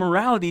sexual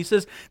immorality. He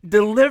says,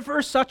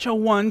 deliver such a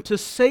one to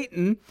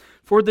Satan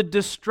for the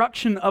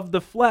destruction of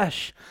the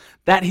flesh,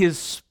 that his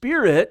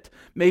spirit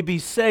may be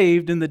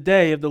saved in the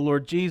day of the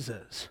Lord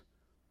Jesus.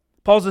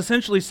 Paul's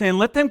essentially saying,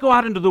 let them go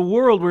out into the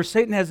world where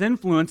Satan has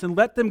influence and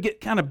let them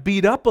get kind of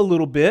beat up a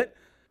little bit,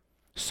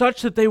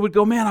 such that they would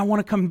go, man, I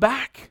want to come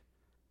back.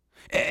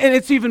 And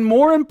it's even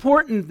more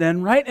important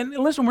then, right? And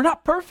listen, we're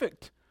not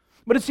perfect,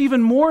 but it's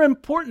even more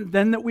important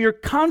then that we are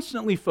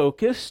constantly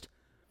focused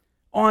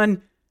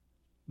on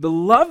the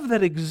love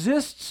that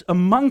exists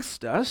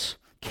amongst us,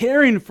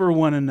 caring for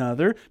one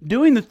another,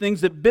 doing the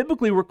things that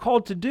biblically we're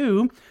called to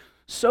do,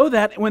 so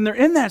that when they're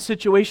in that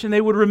situation,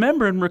 they would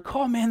remember and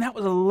recall, man, that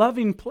was a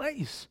loving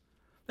place.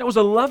 That was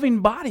a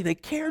loving body. They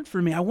cared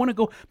for me. I want to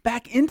go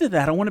back into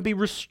that. I want to be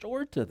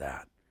restored to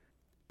that.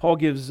 Paul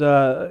gives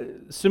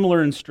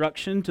similar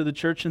instruction to the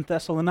church in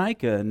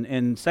Thessalonica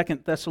and 2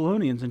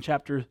 Thessalonians in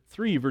chapter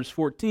 3, verse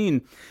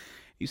 14.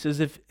 He says,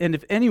 if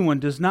anyone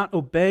does not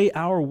obey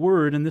our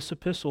word in this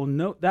epistle,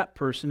 note that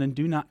person and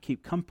do not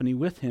keep company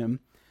with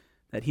him,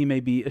 that he may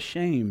be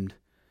ashamed.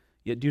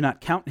 Yet do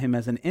not count him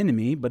as an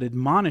enemy, but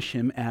admonish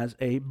him as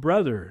a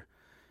brother.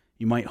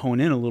 You might hone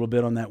in a little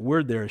bit on that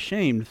word there,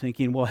 ashamed,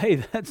 thinking, well,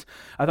 hey,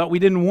 I thought we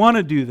didn't want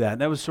to do that.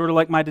 That was sort of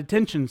like my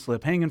detention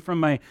slip hanging from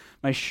my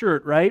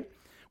shirt, right?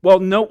 Well,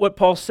 note what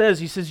Paul says.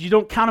 He says you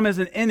don't count him as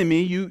an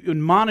enemy, you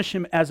admonish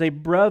him as a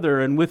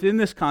brother. And within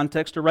this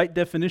context, a right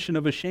definition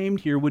of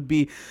ashamed here would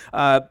be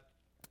that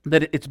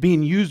it's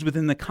being used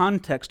within the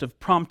context of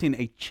prompting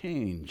a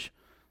change.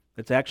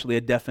 It's actually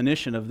a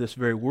definition of this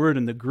very word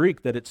in the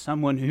Greek, that it's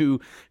someone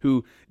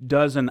who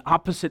does an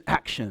opposite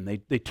action.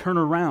 They turn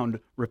around,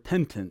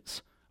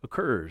 repentance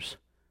occurs.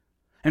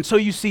 And so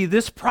you see,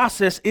 this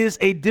process is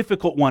a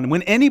difficult one.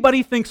 When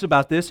anybody thinks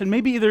about this, and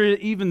maybe there are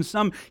even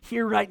some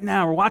here right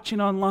now or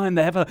watching online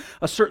that have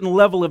a certain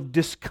level of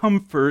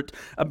discomfort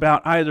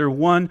about either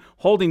one,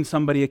 holding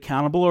somebody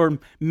accountable, or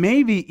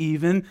maybe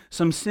even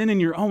some sin in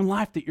your own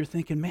life that you're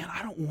thinking, man,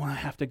 I don't want to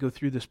have to go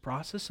through this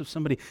process of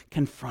somebody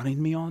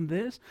confronting me on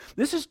this.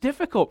 This is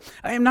difficult.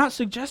 I am not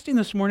suggesting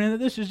this morning that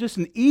this is just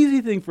an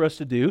easy thing for us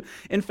to do.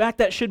 In fact,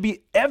 that should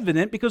be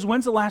evident, because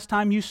when's the last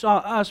time you saw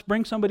us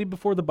bring somebody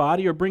before the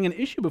body or bring an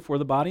issue before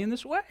the body in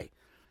this way?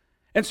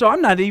 And so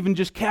I'm not even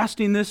just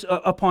casting this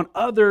upon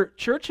other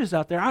churches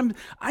out there. I'm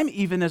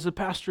even, as a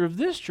pastor of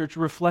this church,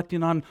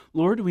 reflecting on,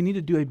 Lord, we need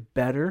to do a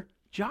better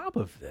job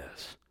of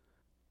this.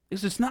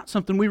 Because it's not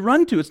something we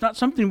run to. It's not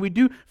something we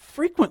do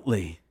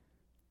frequently.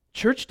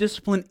 Church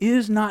discipline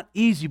is not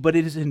easy, but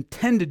it is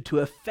intended to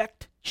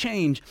affect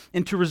change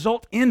and to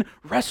result in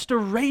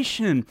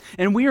restoration.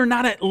 And we are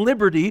not at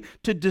liberty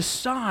to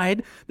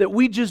decide that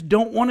we just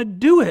don't want to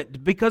do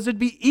it because it'd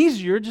be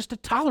easier just to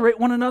tolerate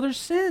one another's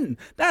sin.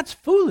 That's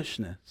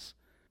foolishness.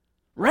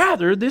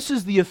 Rather, this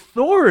is the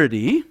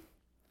authority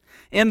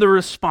and the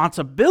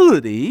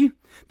responsibility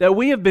that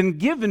we have been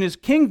given as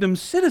kingdom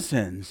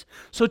citizens.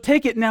 So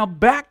take it now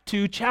back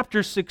to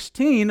chapter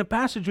 16, a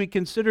passage we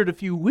considered a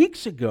few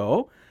weeks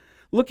ago.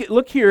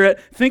 Look here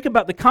think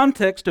about the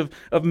context of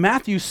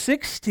Matthew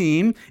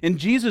 16 and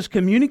Jesus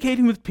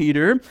communicating with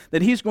Peter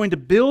that he's going to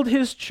build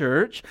his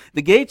church.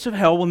 The gates of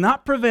hell will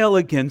not prevail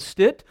against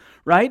it,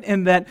 right?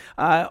 And that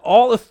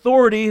all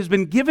authority has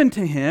been given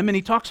to him. And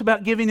he talks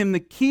about giving him the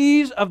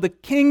keys of the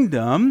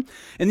kingdom.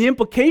 And the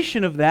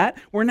implication of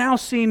that, we're now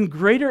seeing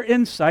greater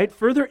insight,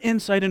 further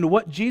insight into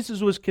what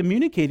Jesus was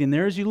communicating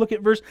there. As you look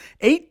at verse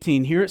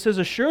 18 here, it says,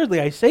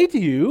 "Assuredly, I say to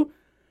you,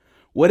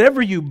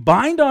 whatever you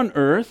bind on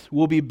earth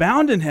will be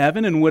bound in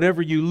heaven, and whatever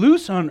you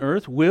loose on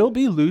earth will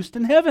be loosed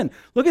in heaven."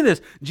 Look at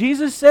this.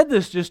 Jesus said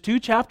this just 2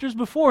 chapters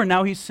before, and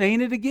now he's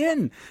saying it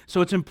again.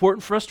 So it's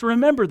important for us to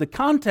remember the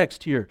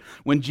context here.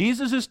 When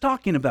Jesus is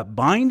talking about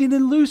binding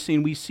and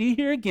loosing, we see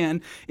here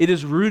again, it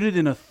is rooted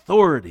in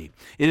authority.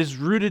 It is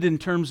rooted in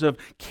terms of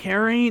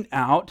carrying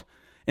out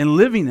and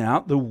living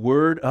out the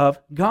Word of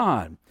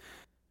God.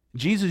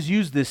 Jesus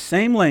used this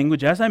same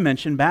language, as I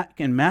mentioned, back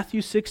in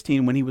Matthew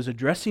 16 when he was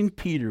addressing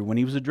Peter, when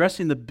he was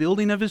addressing the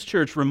building of his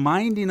church,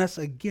 reminding us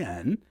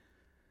again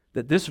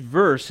that this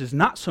verse is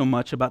not so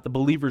much about the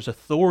believer's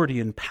authority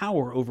and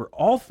power over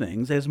all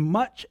things as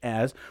much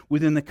as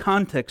within the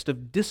context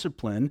of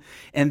discipline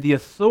and the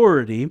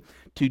authority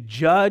to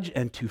judge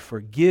and to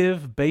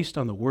forgive based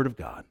on the Word of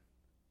God.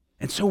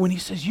 And so when he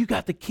says, you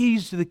got the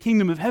keys to the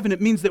kingdom of heaven, it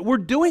means that we're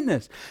doing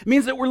this. It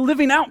means that we're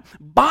living out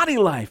body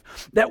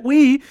life. That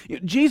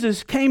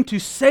Jesus came to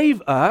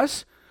save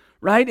us,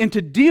 right, and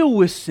to deal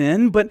with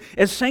sin. But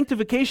as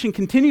sanctification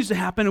continues to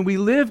happen and we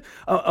live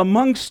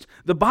amongst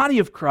the body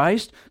of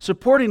Christ,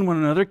 supporting one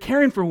another,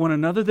 caring for one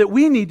another, that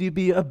we need to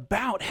be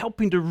about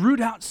helping to root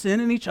out sin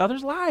in each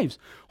other's lives,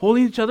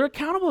 holding each other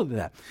accountable to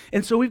that.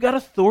 And so we've got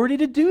authority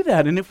to do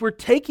that. And if we're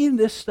taking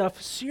this stuff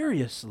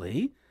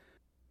seriously,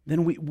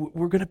 then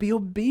we're going to be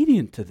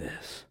obedient to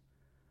this.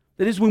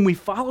 That is, when we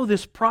follow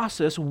this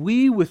process,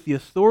 we, with the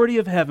authority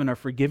of heaven, are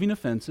forgiving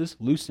offenses,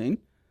 loosing,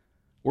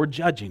 or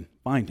judging,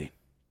 binding.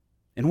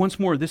 And once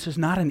more, this is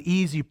not an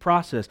easy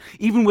process.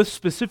 Even with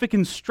specific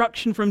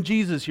instruction from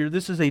Jesus here,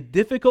 this is a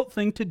difficult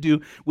thing to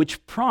do,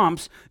 which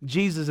prompts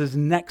Jesus'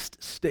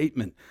 next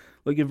statement.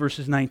 Look at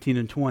verses 19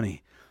 and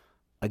 20.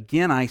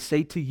 "Again, I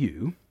say to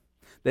you,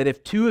 that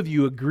if 2 of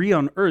you agree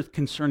on earth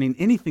concerning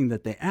anything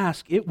that they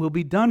ask, it will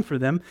be done for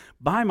them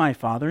by my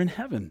Father in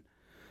heaven.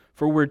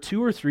 For where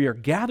 2 or 3 are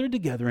gathered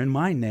together in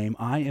my name,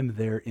 I am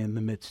there in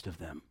the midst of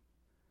them."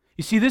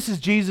 You see, this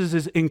is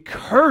Jesus'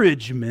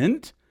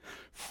 encouragement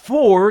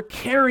for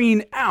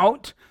carrying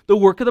out the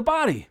work of the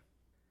body.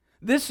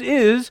 This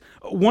is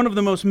one of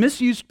the most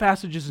misused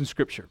passages in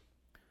Scripture.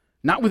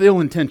 Not with ill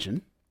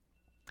intention.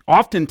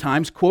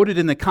 Oftentimes quoted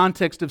in the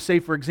context of, say,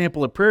 for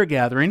example, a prayer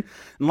gathering,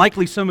 and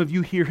likely some of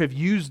you here have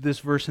used this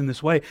verse in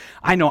this way.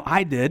 I know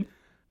I did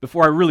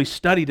before I really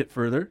studied it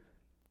further.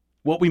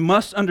 What we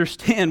must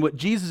understand, what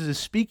Jesus is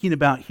speaking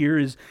about here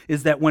is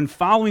that when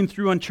following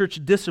through on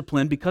church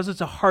discipline, because it's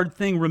a hard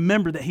thing,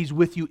 remember that He's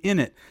with you in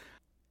it.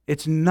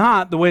 It's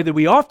not the way that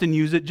we often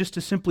use it, just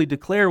to simply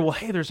declare, well,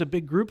 hey, there's a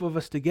big group of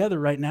us together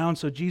right now, and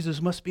so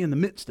Jesus must be in the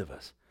midst of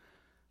us,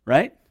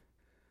 right?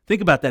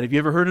 Think about that. Have you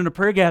ever heard in a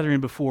prayer gathering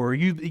before, or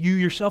you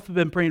yourself have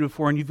been praying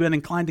before, and you've been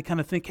inclined to kind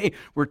of think, hey,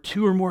 where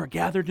 2 or more are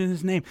gathered in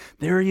His name,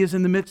 there He is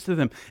in the midst of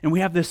them. And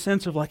we have this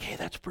sense of like, hey,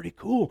 that's pretty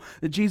cool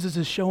that Jesus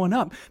is showing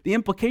up. The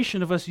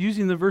implication of us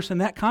using the verse in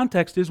that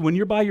context is when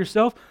you're by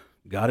yourself,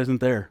 God isn't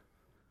there.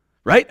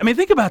 right? I mean,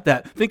 think about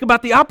that. Think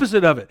about the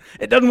opposite of it.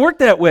 It doesn't work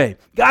that way.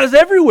 God is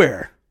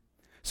everywhere.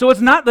 So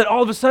it's not that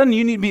all of a sudden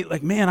you need to be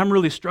like, man, I'm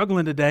really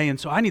struggling today, and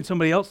so I need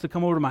somebody else to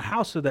come over to my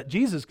house so that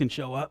Jesus can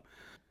show up.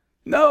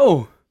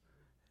 No,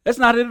 that's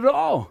not it at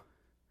all.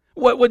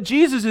 What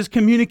Jesus is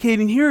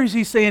communicating here is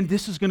he's saying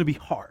this is going to be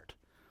hard.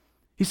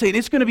 He's saying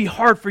it's going to be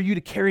hard for you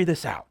to carry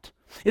this out.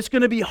 It's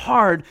going to be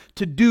hard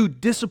to do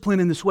discipline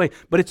in this way,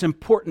 but it's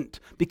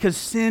important because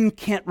sin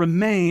can't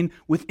remain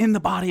within the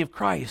body of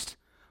Christ.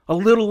 A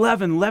little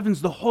leaven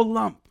leavens the whole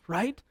lump,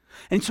 right?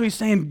 And so he's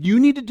saying, you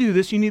need to do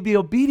this, you need to be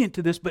obedient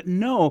to this, but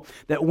know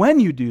that when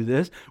you do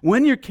this,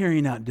 when you're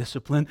carrying out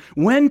discipline,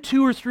 when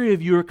 2 or 3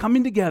 of you are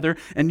coming together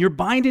and you're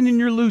binding and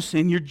you're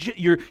loosing,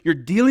 you're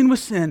dealing with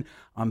sin,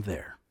 I'm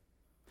there.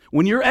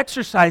 When you're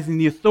exercising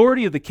the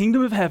authority of the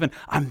kingdom of heaven,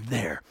 I'm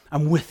there.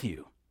 I'm with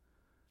you.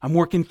 I'm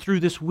working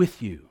through this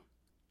with you.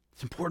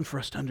 It's important for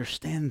us to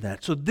understand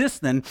that. So this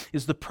then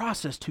is the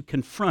process to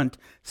confront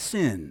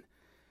sin.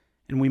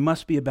 And we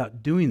must be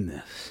about doing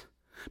this.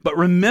 But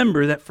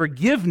remember that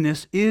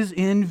forgiveness is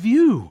in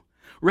view.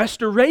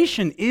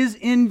 Restoration is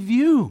in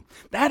view.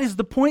 That is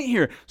the point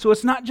here. So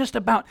it's not just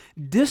about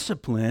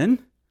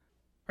discipline,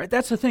 right?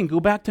 That's the thing. Go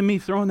back to me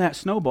throwing that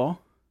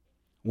snowball,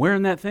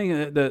 wearing that thing,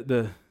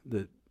 the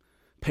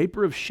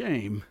paper of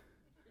shame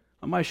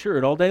on my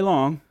shirt all day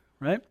long,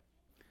 right?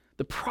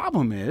 The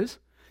problem is,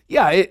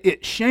 yeah,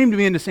 it shamed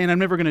me into saying I'm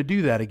never going to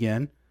do that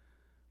again,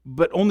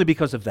 but only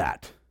because of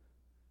that.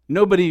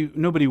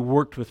 Nobody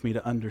worked with me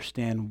to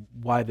understand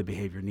why the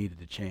behavior needed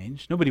to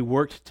change. Nobody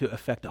worked to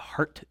affect a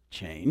heart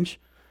change,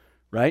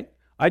 right?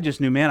 I just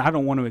knew, man, I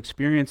don't want to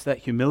experience that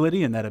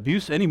humility and that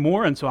abuse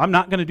anymore, and so I'm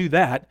not going to do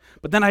that.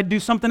 But then I'd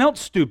do something else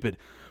stupid.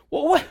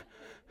 Well, what?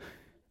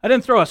 I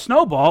didn't throw a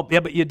snowball.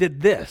 Yeah, but you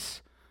did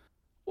this.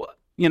 Well,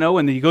 and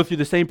then you go through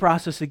the same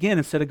process again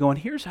instead of going,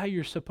 here's how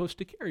you're supposed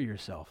to carry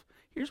yourself.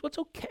 Here's what's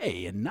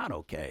okay and not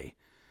okay,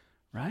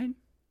 right?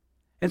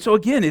 And so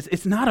again,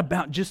 it's not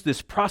about just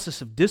this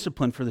process of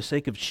discipline for the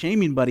sake of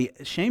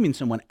shaming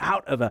someone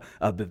out of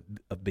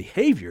a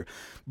behavior,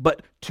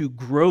 but to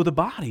grow the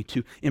body,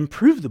 to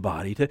improve the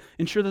body, to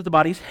ensure that the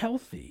body's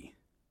healthy.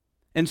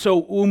 And so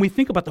when we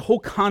think about the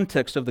whole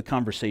context of the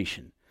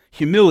conversation,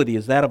 humility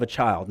is that of a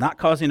child, not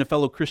causing a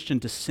fellow Christian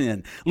to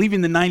sin,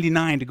 leaving the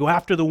 99 to go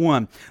after the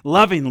one,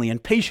 lovingly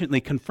and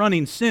patiently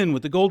confronting sin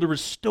with the goal to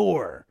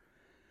restore.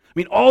 I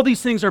mean, all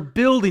these things are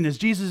building as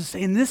Jesus is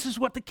saying, this is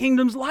what the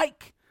kingdom's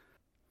like.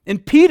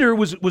 And Peter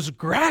was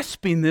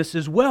grasping this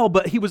as well,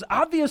 but he was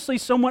obviously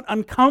somewhat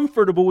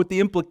uncomfortable with the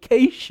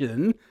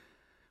implication,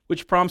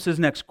 which prompts his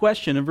next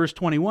question. In verse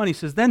 21, he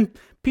says, Then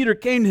Peter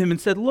came to him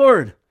and said,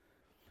 Lord,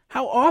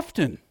 how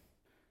often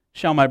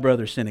shall my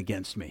brother sin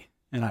against me,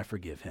 and I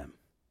forgive him?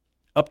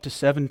 Up to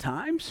 7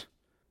 times?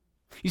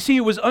 You see,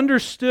 it was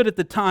understood at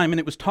the time, and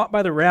it was taught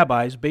by the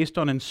rabbis based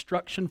on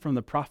instruction from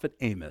the prophet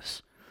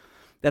Amos,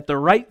 that the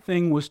right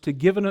thing was to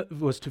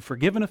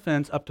forgive an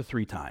offense up to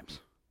 3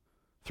 times.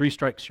 3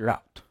 strikes, you're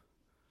out.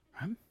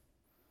 Right?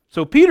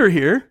 So Peter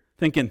here,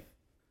 thinking,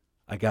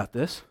 I got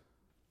this.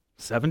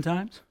 7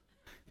 times?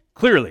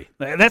 Clearly,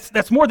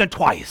 that's more than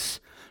twice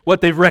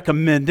what they've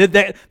recommended.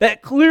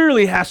 That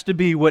clearly has to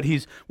be what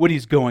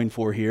he's going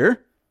for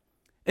here.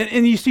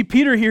 And you see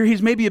Peter here,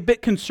 he's maybe a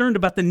bit concerned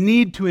about the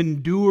need to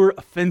endure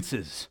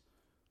offenses.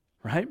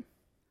 Right?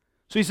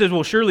 So he says,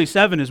 well, surely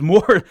 7 is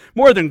more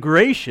than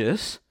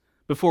gracious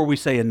before we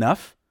say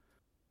enough.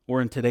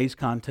 Or in today's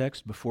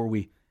context, before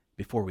we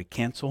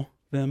cancel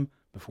them,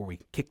 before we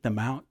kick them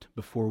out,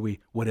 before we,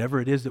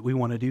 whatever it is that we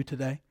want to do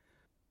today.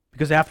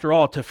 Because after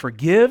all, to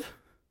forgive,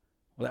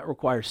 well, that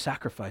requires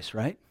sacrifice,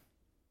 right?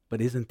 But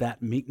isn't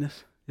that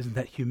meekness? Isn't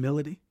that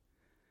humility?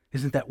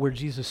 Isn't that where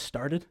Jesus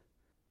started?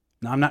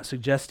 Now, I'm not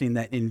suggesting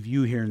that in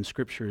view here in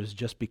Scripture is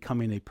just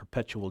becoming a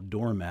perpetual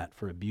doormat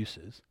for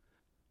abuses.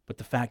 But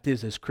the fact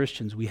is, as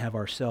Christians, we have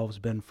ourselves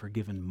been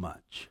forgiven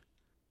much,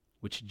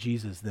 which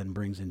Jesus then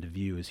brings into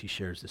view as he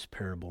shares this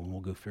parable, and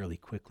we'll go fairly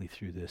quickly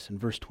through this. In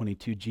verse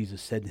 22,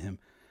 Jesus said to him,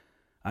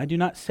 I do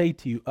not say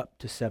to you up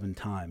to 7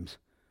 times,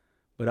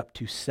 but up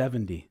to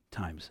 70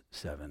 times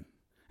 7.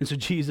 And so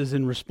Jesus,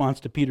 in response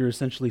to Peter,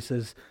 essentially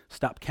says,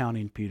 stop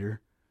counting,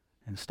 Peter,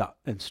 and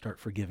start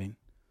forgiving.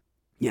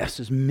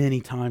 Yes, as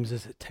many times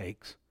as it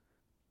takes.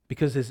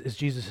 Because as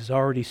Jesus has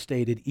already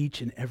stated,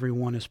 each and every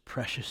one is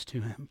precious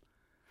to him.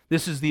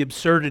 This is the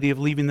absurdity of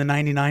leaving the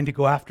 99 to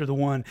go after the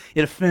one.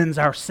 It offends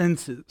our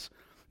senses.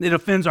 It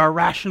offends our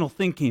rational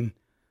thinking.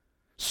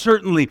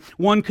 Certainly,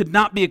 one could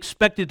not be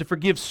expected to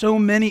forgive so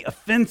many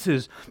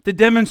offenses, to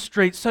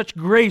demonstrate such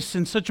grace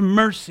and such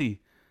mercy.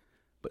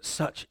 But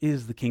such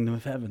is the kingdom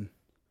of heaven.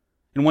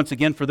 And once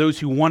again, for those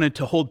who wanted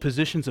to hold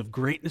positions of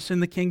greatness in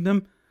the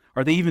kingdom,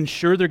 are they even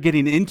sure they're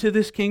getting into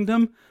this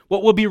kingdom?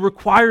 What will be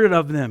required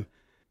of them?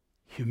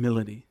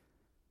 Humility.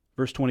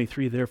 Verse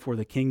 23, therefore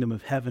the kingdom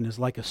of heaven is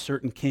like a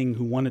certain king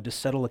who wanted to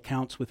settle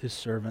accounts with his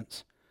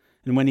servants.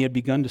 And when he had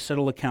begun to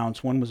settle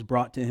accounts, one was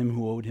brought to him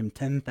who owed him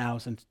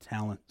 10,000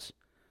 talents.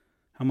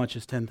 How much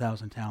is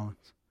 10,000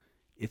 talents?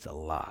 It's a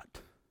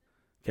lot.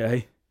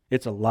 Okay?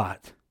 It's a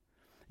lot.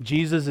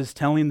 Jesus is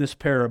telling this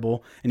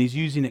parable, and he's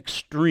using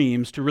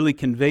extremes to really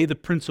convey the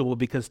principle,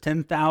 because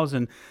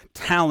 10,000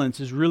 talents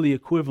is really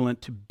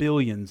equivalent to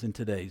billions in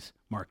today's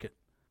market.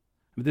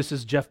 This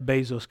is Jeff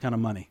Bezos kind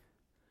of money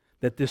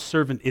that this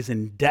servant is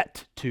in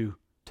debt to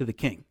the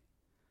king.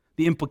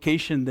 The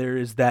implication there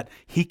is that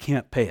he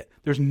can't pay it.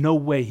 There's no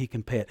way he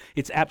can pay it.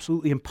 It's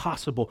absolutely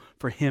impossible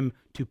for him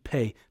to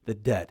pay the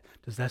debt.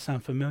 Does that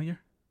sound familiar?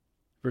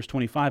 Verse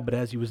 25, but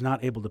as he was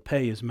not able to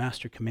pay, his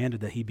master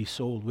commanded that he be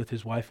sold with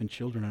his wife and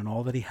children and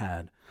all that he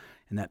had,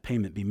 and that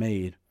payment be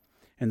made.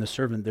 And the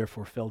servant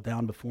therefore fell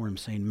down before him,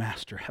 saying,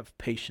 Master, have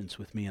patience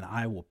with me, and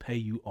I will pay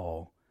you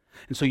all.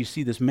 And so you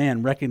see this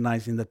man,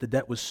 recognizing that the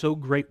debt was so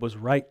great, was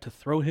right to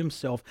throw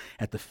himself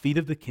at the feet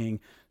of the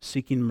king,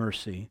 seeking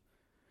mercy.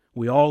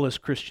 We all as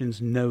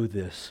Christians know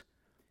this.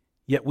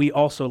 Yet we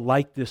also,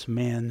 like this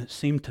man,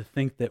 seem to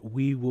think that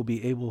we will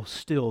be able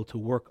still to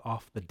work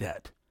off the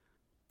debt.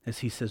 As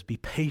he says, be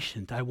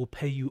patient, I will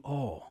pay you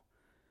all.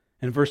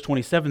 In verse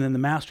 27, then the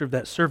master of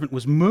that servant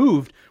was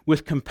moved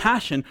with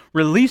compassion,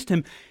 released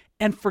him,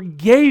 and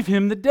forgave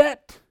him the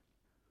debt.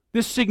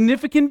 This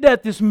significant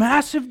debt, this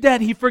massive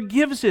debt, he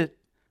forgives it.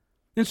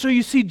 And so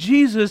you see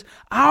Jesus,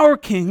 our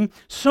King,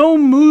 so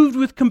moved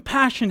with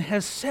compassion,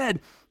 has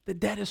said, the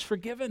debt is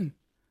forgiven.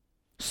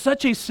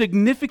 Such a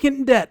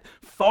significant debt,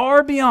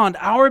 far beyond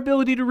our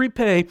ability to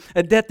repay,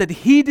 a debt that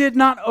he did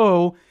not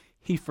owe,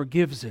 he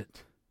forgives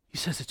it. He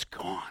says it's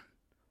gone.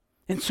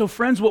 And so,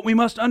 friends, what we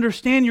must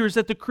understand here is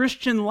that the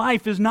Christian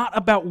life is not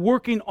about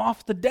working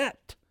off the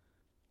debt.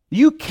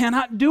 You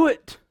cannot do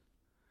it.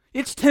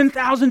 It's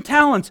 10,000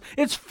 talents.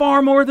 It's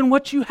far more than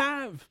what you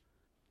have.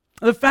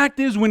 The fact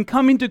is, when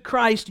coming to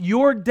Christ,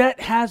 your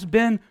debt has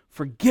been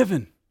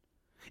forgiven.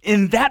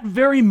 In that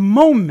very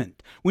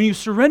moment, when you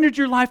surrendered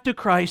your life to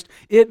Christ,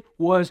 it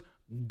was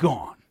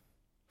gone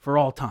for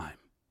all time.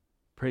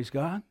 Praise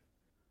God.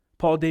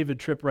 Paul David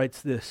Tripp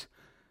writes this,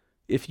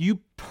 if you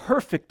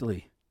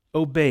perfectly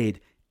obeyed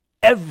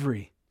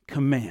every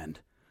command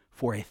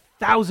for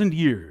 1,000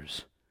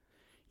 years,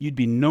 you'd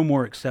be no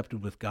more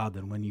accepted with God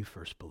than when you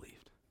first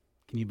believed.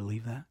 Can you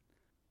believe that?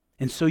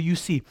 And so you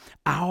see,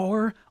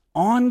 our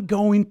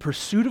ongoing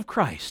pursuit of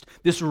Christ,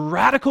 this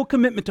radical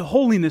commitment to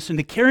holiness and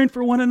to caring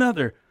for one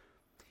another,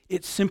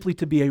 it's simply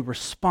to be a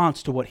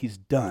response to what he's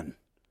done,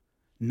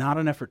 not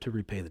an effort to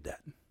repay the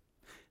debt.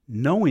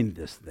 Knowing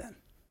this then,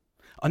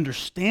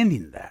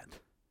 understanding that,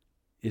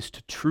 is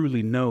to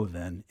truly know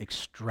then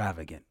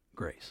extravagant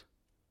grace.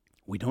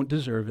 We don't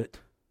deserve it.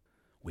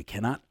 We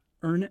cannot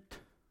earn it.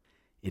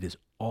 It is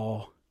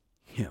all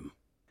him.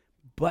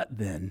 But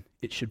then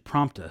it should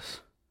prompt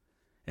us,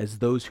 as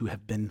those who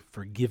have been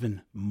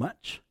forgiven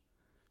much,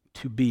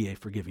 to be a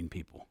forgiving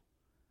people.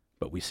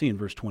 But we see in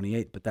verse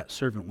 28, but that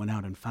servant went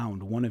out and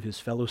found one of his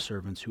fellow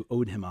servants who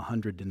owed him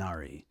 100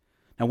 denarii.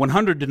 Now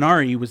 100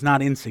 denarii was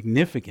not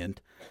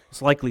insignificant.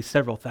 It's likely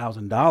several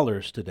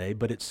 $1,000s today,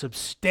 but it's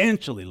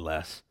substantially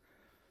less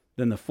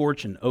than the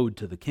fortune owed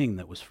to the king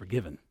that was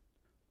forgiven.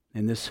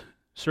 And this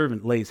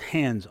servant lays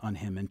hands on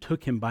him and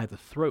took him by the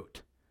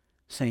throat,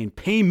 saying,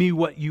 pay me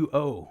what you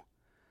owe.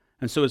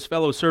 And so his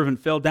fellow servant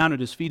fell down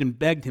at his feet and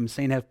begged him,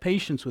 saying, have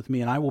patience with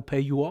me, and I will pay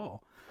you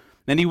all.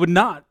 And he would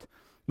not,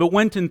 but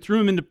went and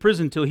threw him into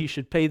prison till he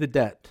should pay the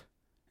debt.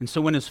 And so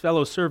when his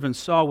fellow servants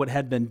saw what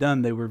had been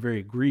done, they were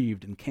very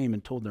grieved and came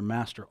and told their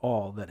master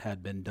all that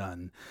had been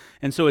done.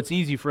 And so it's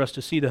easy for us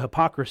to see the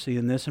hypocrisy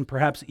in this, and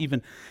perhaps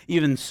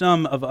even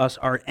some of us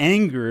are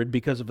angered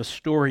because of a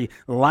story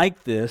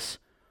like this.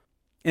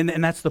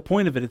 And that's the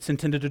point of it. It's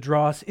intended to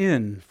draw us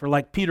in. For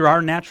like Peter,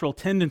 our natural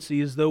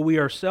tendency is though we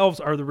ourselves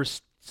are the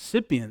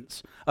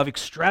recipients of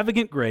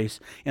extravagant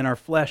grace, in our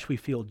flesh we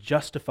feel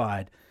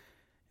justified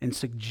in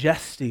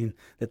suggesting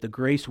that the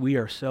grace we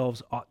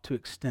ourselves ought to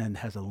extend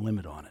has a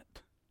limit on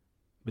it.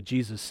 But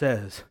Jesus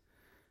says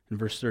in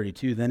verse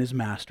 32, then his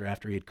master,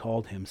 after he had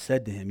called him,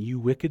 said to him, you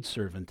wicked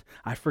servant,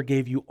 I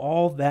forgave you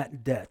all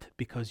that debt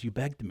because you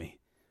begged me.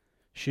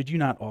 Should you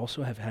not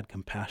also have had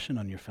compassion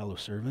on your fellow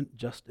servant,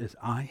 just as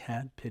I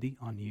had pity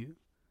on you?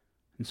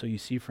 And so you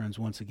see, friends,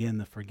 once again,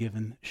 the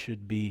forgiven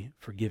should be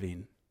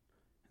forgiving.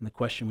 And the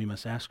question we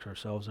must ask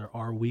ourselves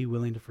are we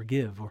willing to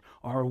forgive, or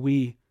are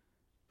we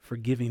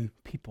forgiving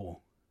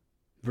people?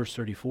 Verse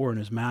 34, and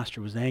his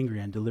master was angry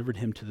and delivered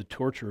him to the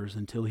torturers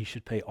until he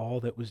should pay all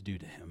that was due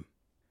to him.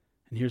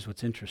 And here's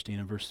what's interesting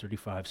in verse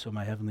 35, so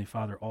my heavenly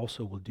Father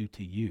also will do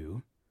to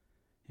you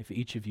if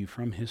each of you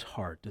from his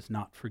heart does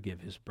not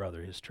forgive his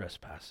brother his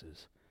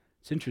trespasses.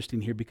 It's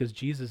interesting here because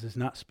Jesus is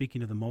not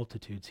speaking to the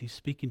multitudes, he's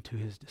speaking to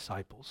his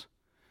disciples.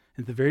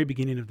 At the very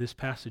beginning of this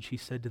passage, he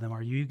said to them,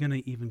 are you going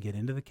to even get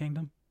into the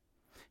kingdom?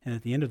 And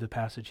at the end of the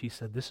passage, he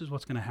said, this is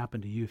what's going to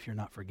happen to you if you're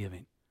not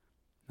forgiving.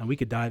 Now, we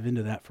could dive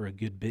into that for a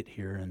good bit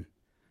here, and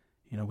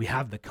we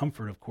have the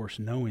comfort, of course,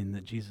 knowing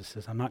that Jesus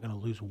says, I'm not going to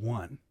lose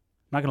one.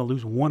 I'm not going to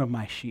lose one of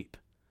my sheep.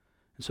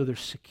 And so there's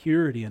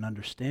security in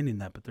understanding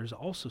that, but there's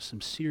also some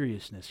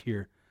seriousness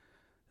here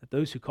that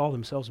those who call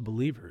themselves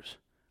believers,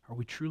 are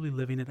we truly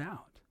living it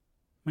out?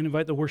 I'm going to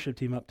invite the worship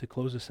team up to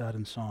close us out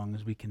in song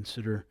as we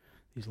consider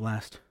these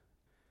last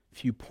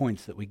few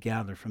points that we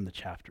gather from the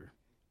chapter.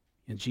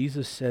 And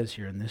Jesus says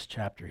here in this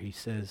chapter, he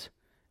says,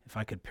 if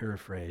I could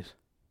paraphrase,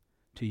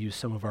 to use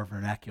some of our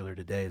vernacular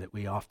today that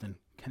we often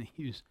kind of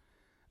use,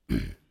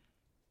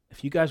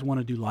 if you guys want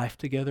to do life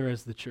together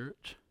as the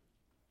church,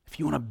 if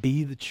you want to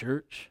be the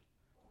church,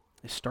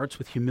 it starts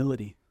with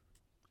humility.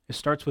 It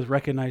starts with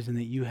recognizing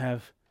that you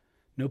have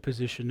no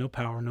position, no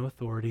power, no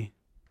authority,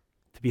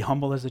 to be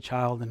humble as a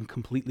child and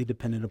completely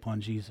dependent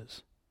upon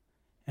Jesus.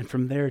 And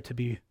from there to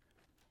be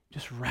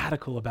just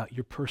radical about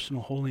your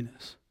personal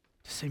holiness.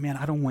 To say, man,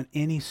 I don't want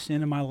any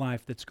sin in my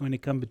life that's going to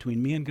come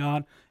between me and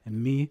God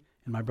and me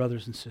and my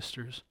brothers and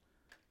sisters.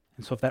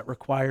 And so if that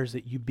requires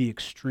that you be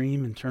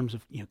extreme in terms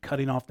of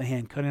cutting off the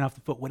hand, cutting off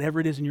the foot, whatever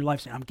it is in your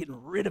life, saying, I'm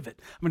getting rid of it.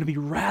 I'm going to be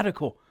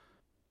radical.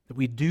 That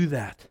we do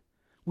that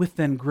with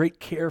then great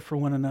care for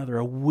one another,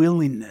 a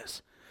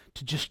willingness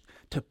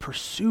to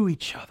pursue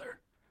each other.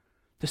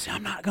 To say,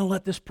 I'm not going to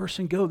let this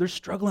person go. They're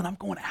struggling. I'm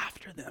going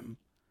after them.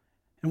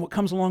 And what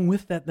comes along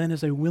with that then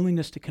is a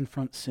willingness to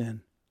confront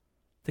sin.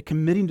 To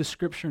committing to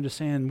Scripture and to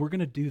saying, we're going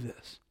to do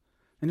this.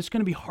 And it's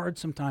going to be hard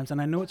sometimes,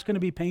 and I know it's going to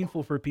be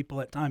painful for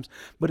people at times,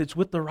 but it's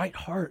with the right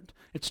heart.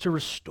 It's to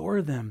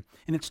restore them,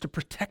 and it's to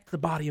protect the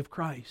body of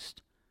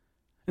Christ.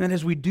 And then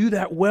as we do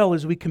that well,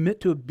 as we commit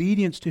to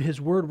obedience to His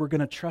Word, we're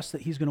going to trust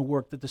that He's going to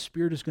work, that the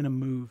Spirit is going to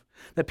move,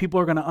 that people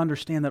are going to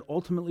understand that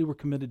ultimately we're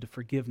committed to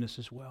forgiveness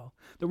as well,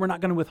 that we're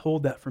not going to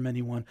withhold that from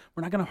anyone.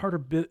 We're not going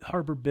to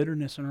harbor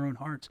bitterness in our own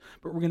hearts,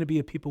 but we're going to be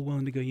a people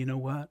willing to go, you know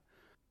what?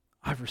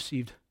 I've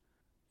received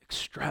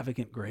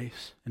extravagant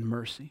grace and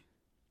mercy.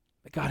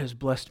 That God has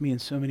blessed me in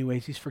so many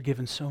ways. He's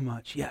forgiven so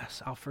much.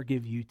 Yes, I'll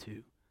forgive you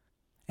too.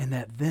 And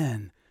that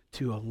then,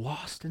 to a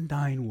lost and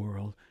dying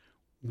world,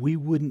 we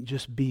wouldn't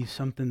just be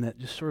something that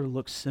just sort of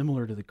looks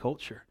similar to the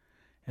culture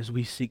as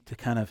we seek to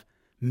kind of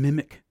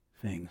mimic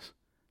things.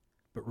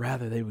 But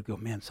rather they would go,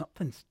 man,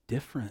 something's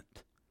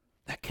different.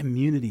 That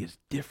community is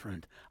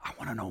different. I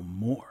want to know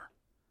more.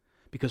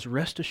 Because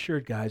rest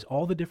assured, guys,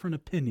 all the different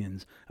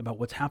opinions about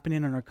what's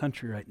happening in our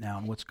country right now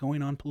and what's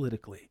going on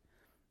politically,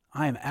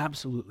 I am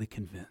absolutely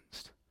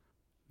convinced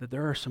that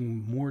there are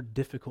some more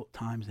difficult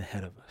times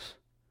ahead of us.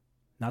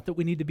 Not that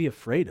we need to be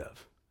afraid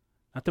of,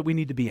 not that we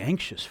need to be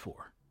anxious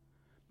for,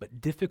 but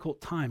difficult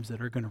times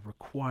that are going to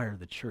require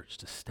the church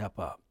to step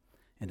up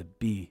and to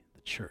be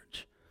the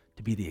church,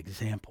 to be the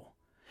example.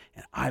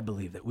 And I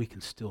believe that we can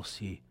still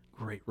see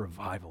great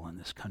revival in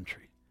this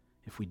country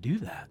if we do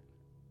that.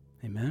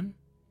 Amen?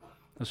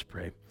 Let's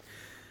pray.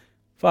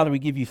 Father, we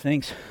give you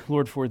thanks,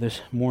 Lord, for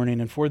this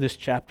morning and for this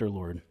chapter,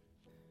 Lord.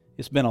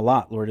 It's been a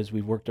lot, Lord, as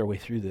we've worked our way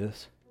through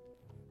this.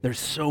 There's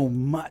so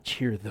much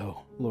here,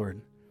 though,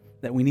 Lord,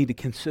 that we need to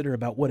consider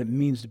about what it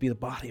means to be the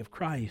body of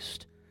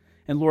Christ.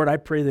 And Lord, I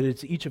pray that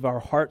it's each of our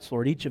hearts,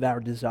 Lord, each of our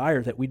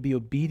desire that we'd be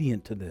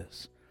obedient to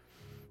this,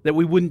 that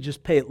we wouldn't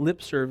just pay it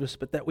lip service,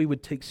 but that we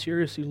would take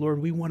seriously,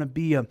 Lord, we want to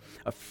be a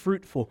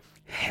fruitful,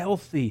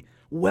 healthy,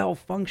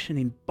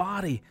 well-functioning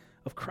body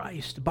of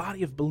Christ,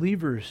 body of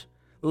believers,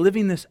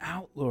 living this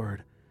out,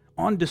 Lord,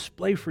 on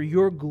display for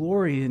your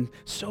glory, and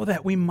so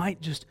that we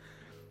might just,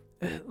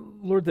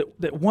 Lord,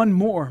 that one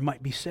more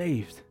might be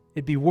saved.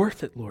 It'd be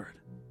worth it, Lord.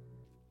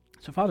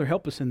 So, Father,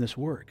 help us in this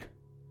work.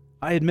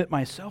 I admit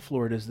myself,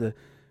 Lord, as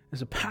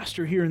a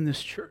pastor here in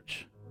this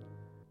church,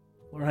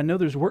 Lord, I know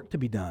there's work to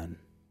be done.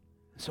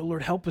 So,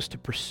 Lord, help us to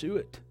pursue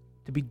it,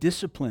 to be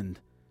disciplined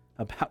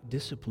about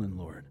discipline,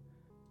 Lord,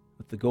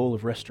 with the goal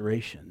of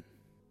restoration.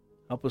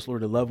 Help us,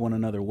 Lord, to love one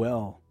another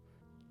well.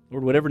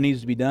 Lord, whatever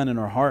needs to be done in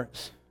our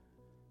hearts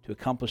to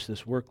accomplish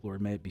this work,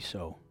 Lord, may it be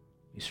so.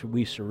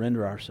 We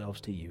surrender ourselves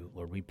to you,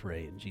 Lord, we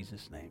pray in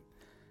Jesus' name.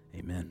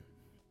 Amen.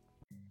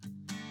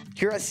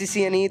 Here at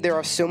CCNE, there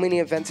are so many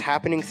events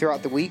happening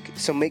throughout the week,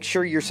 so make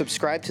sure you're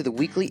subscribed to the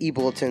weekly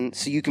e-bulletin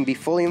so you can be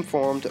fully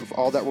informed of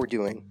all that we're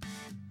doing.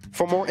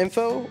 For more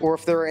info, or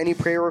if there are any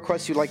prayer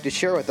requests you'd like to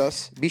share with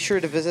us, be sure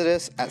to visit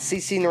us at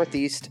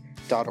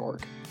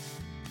ccnortheast.org.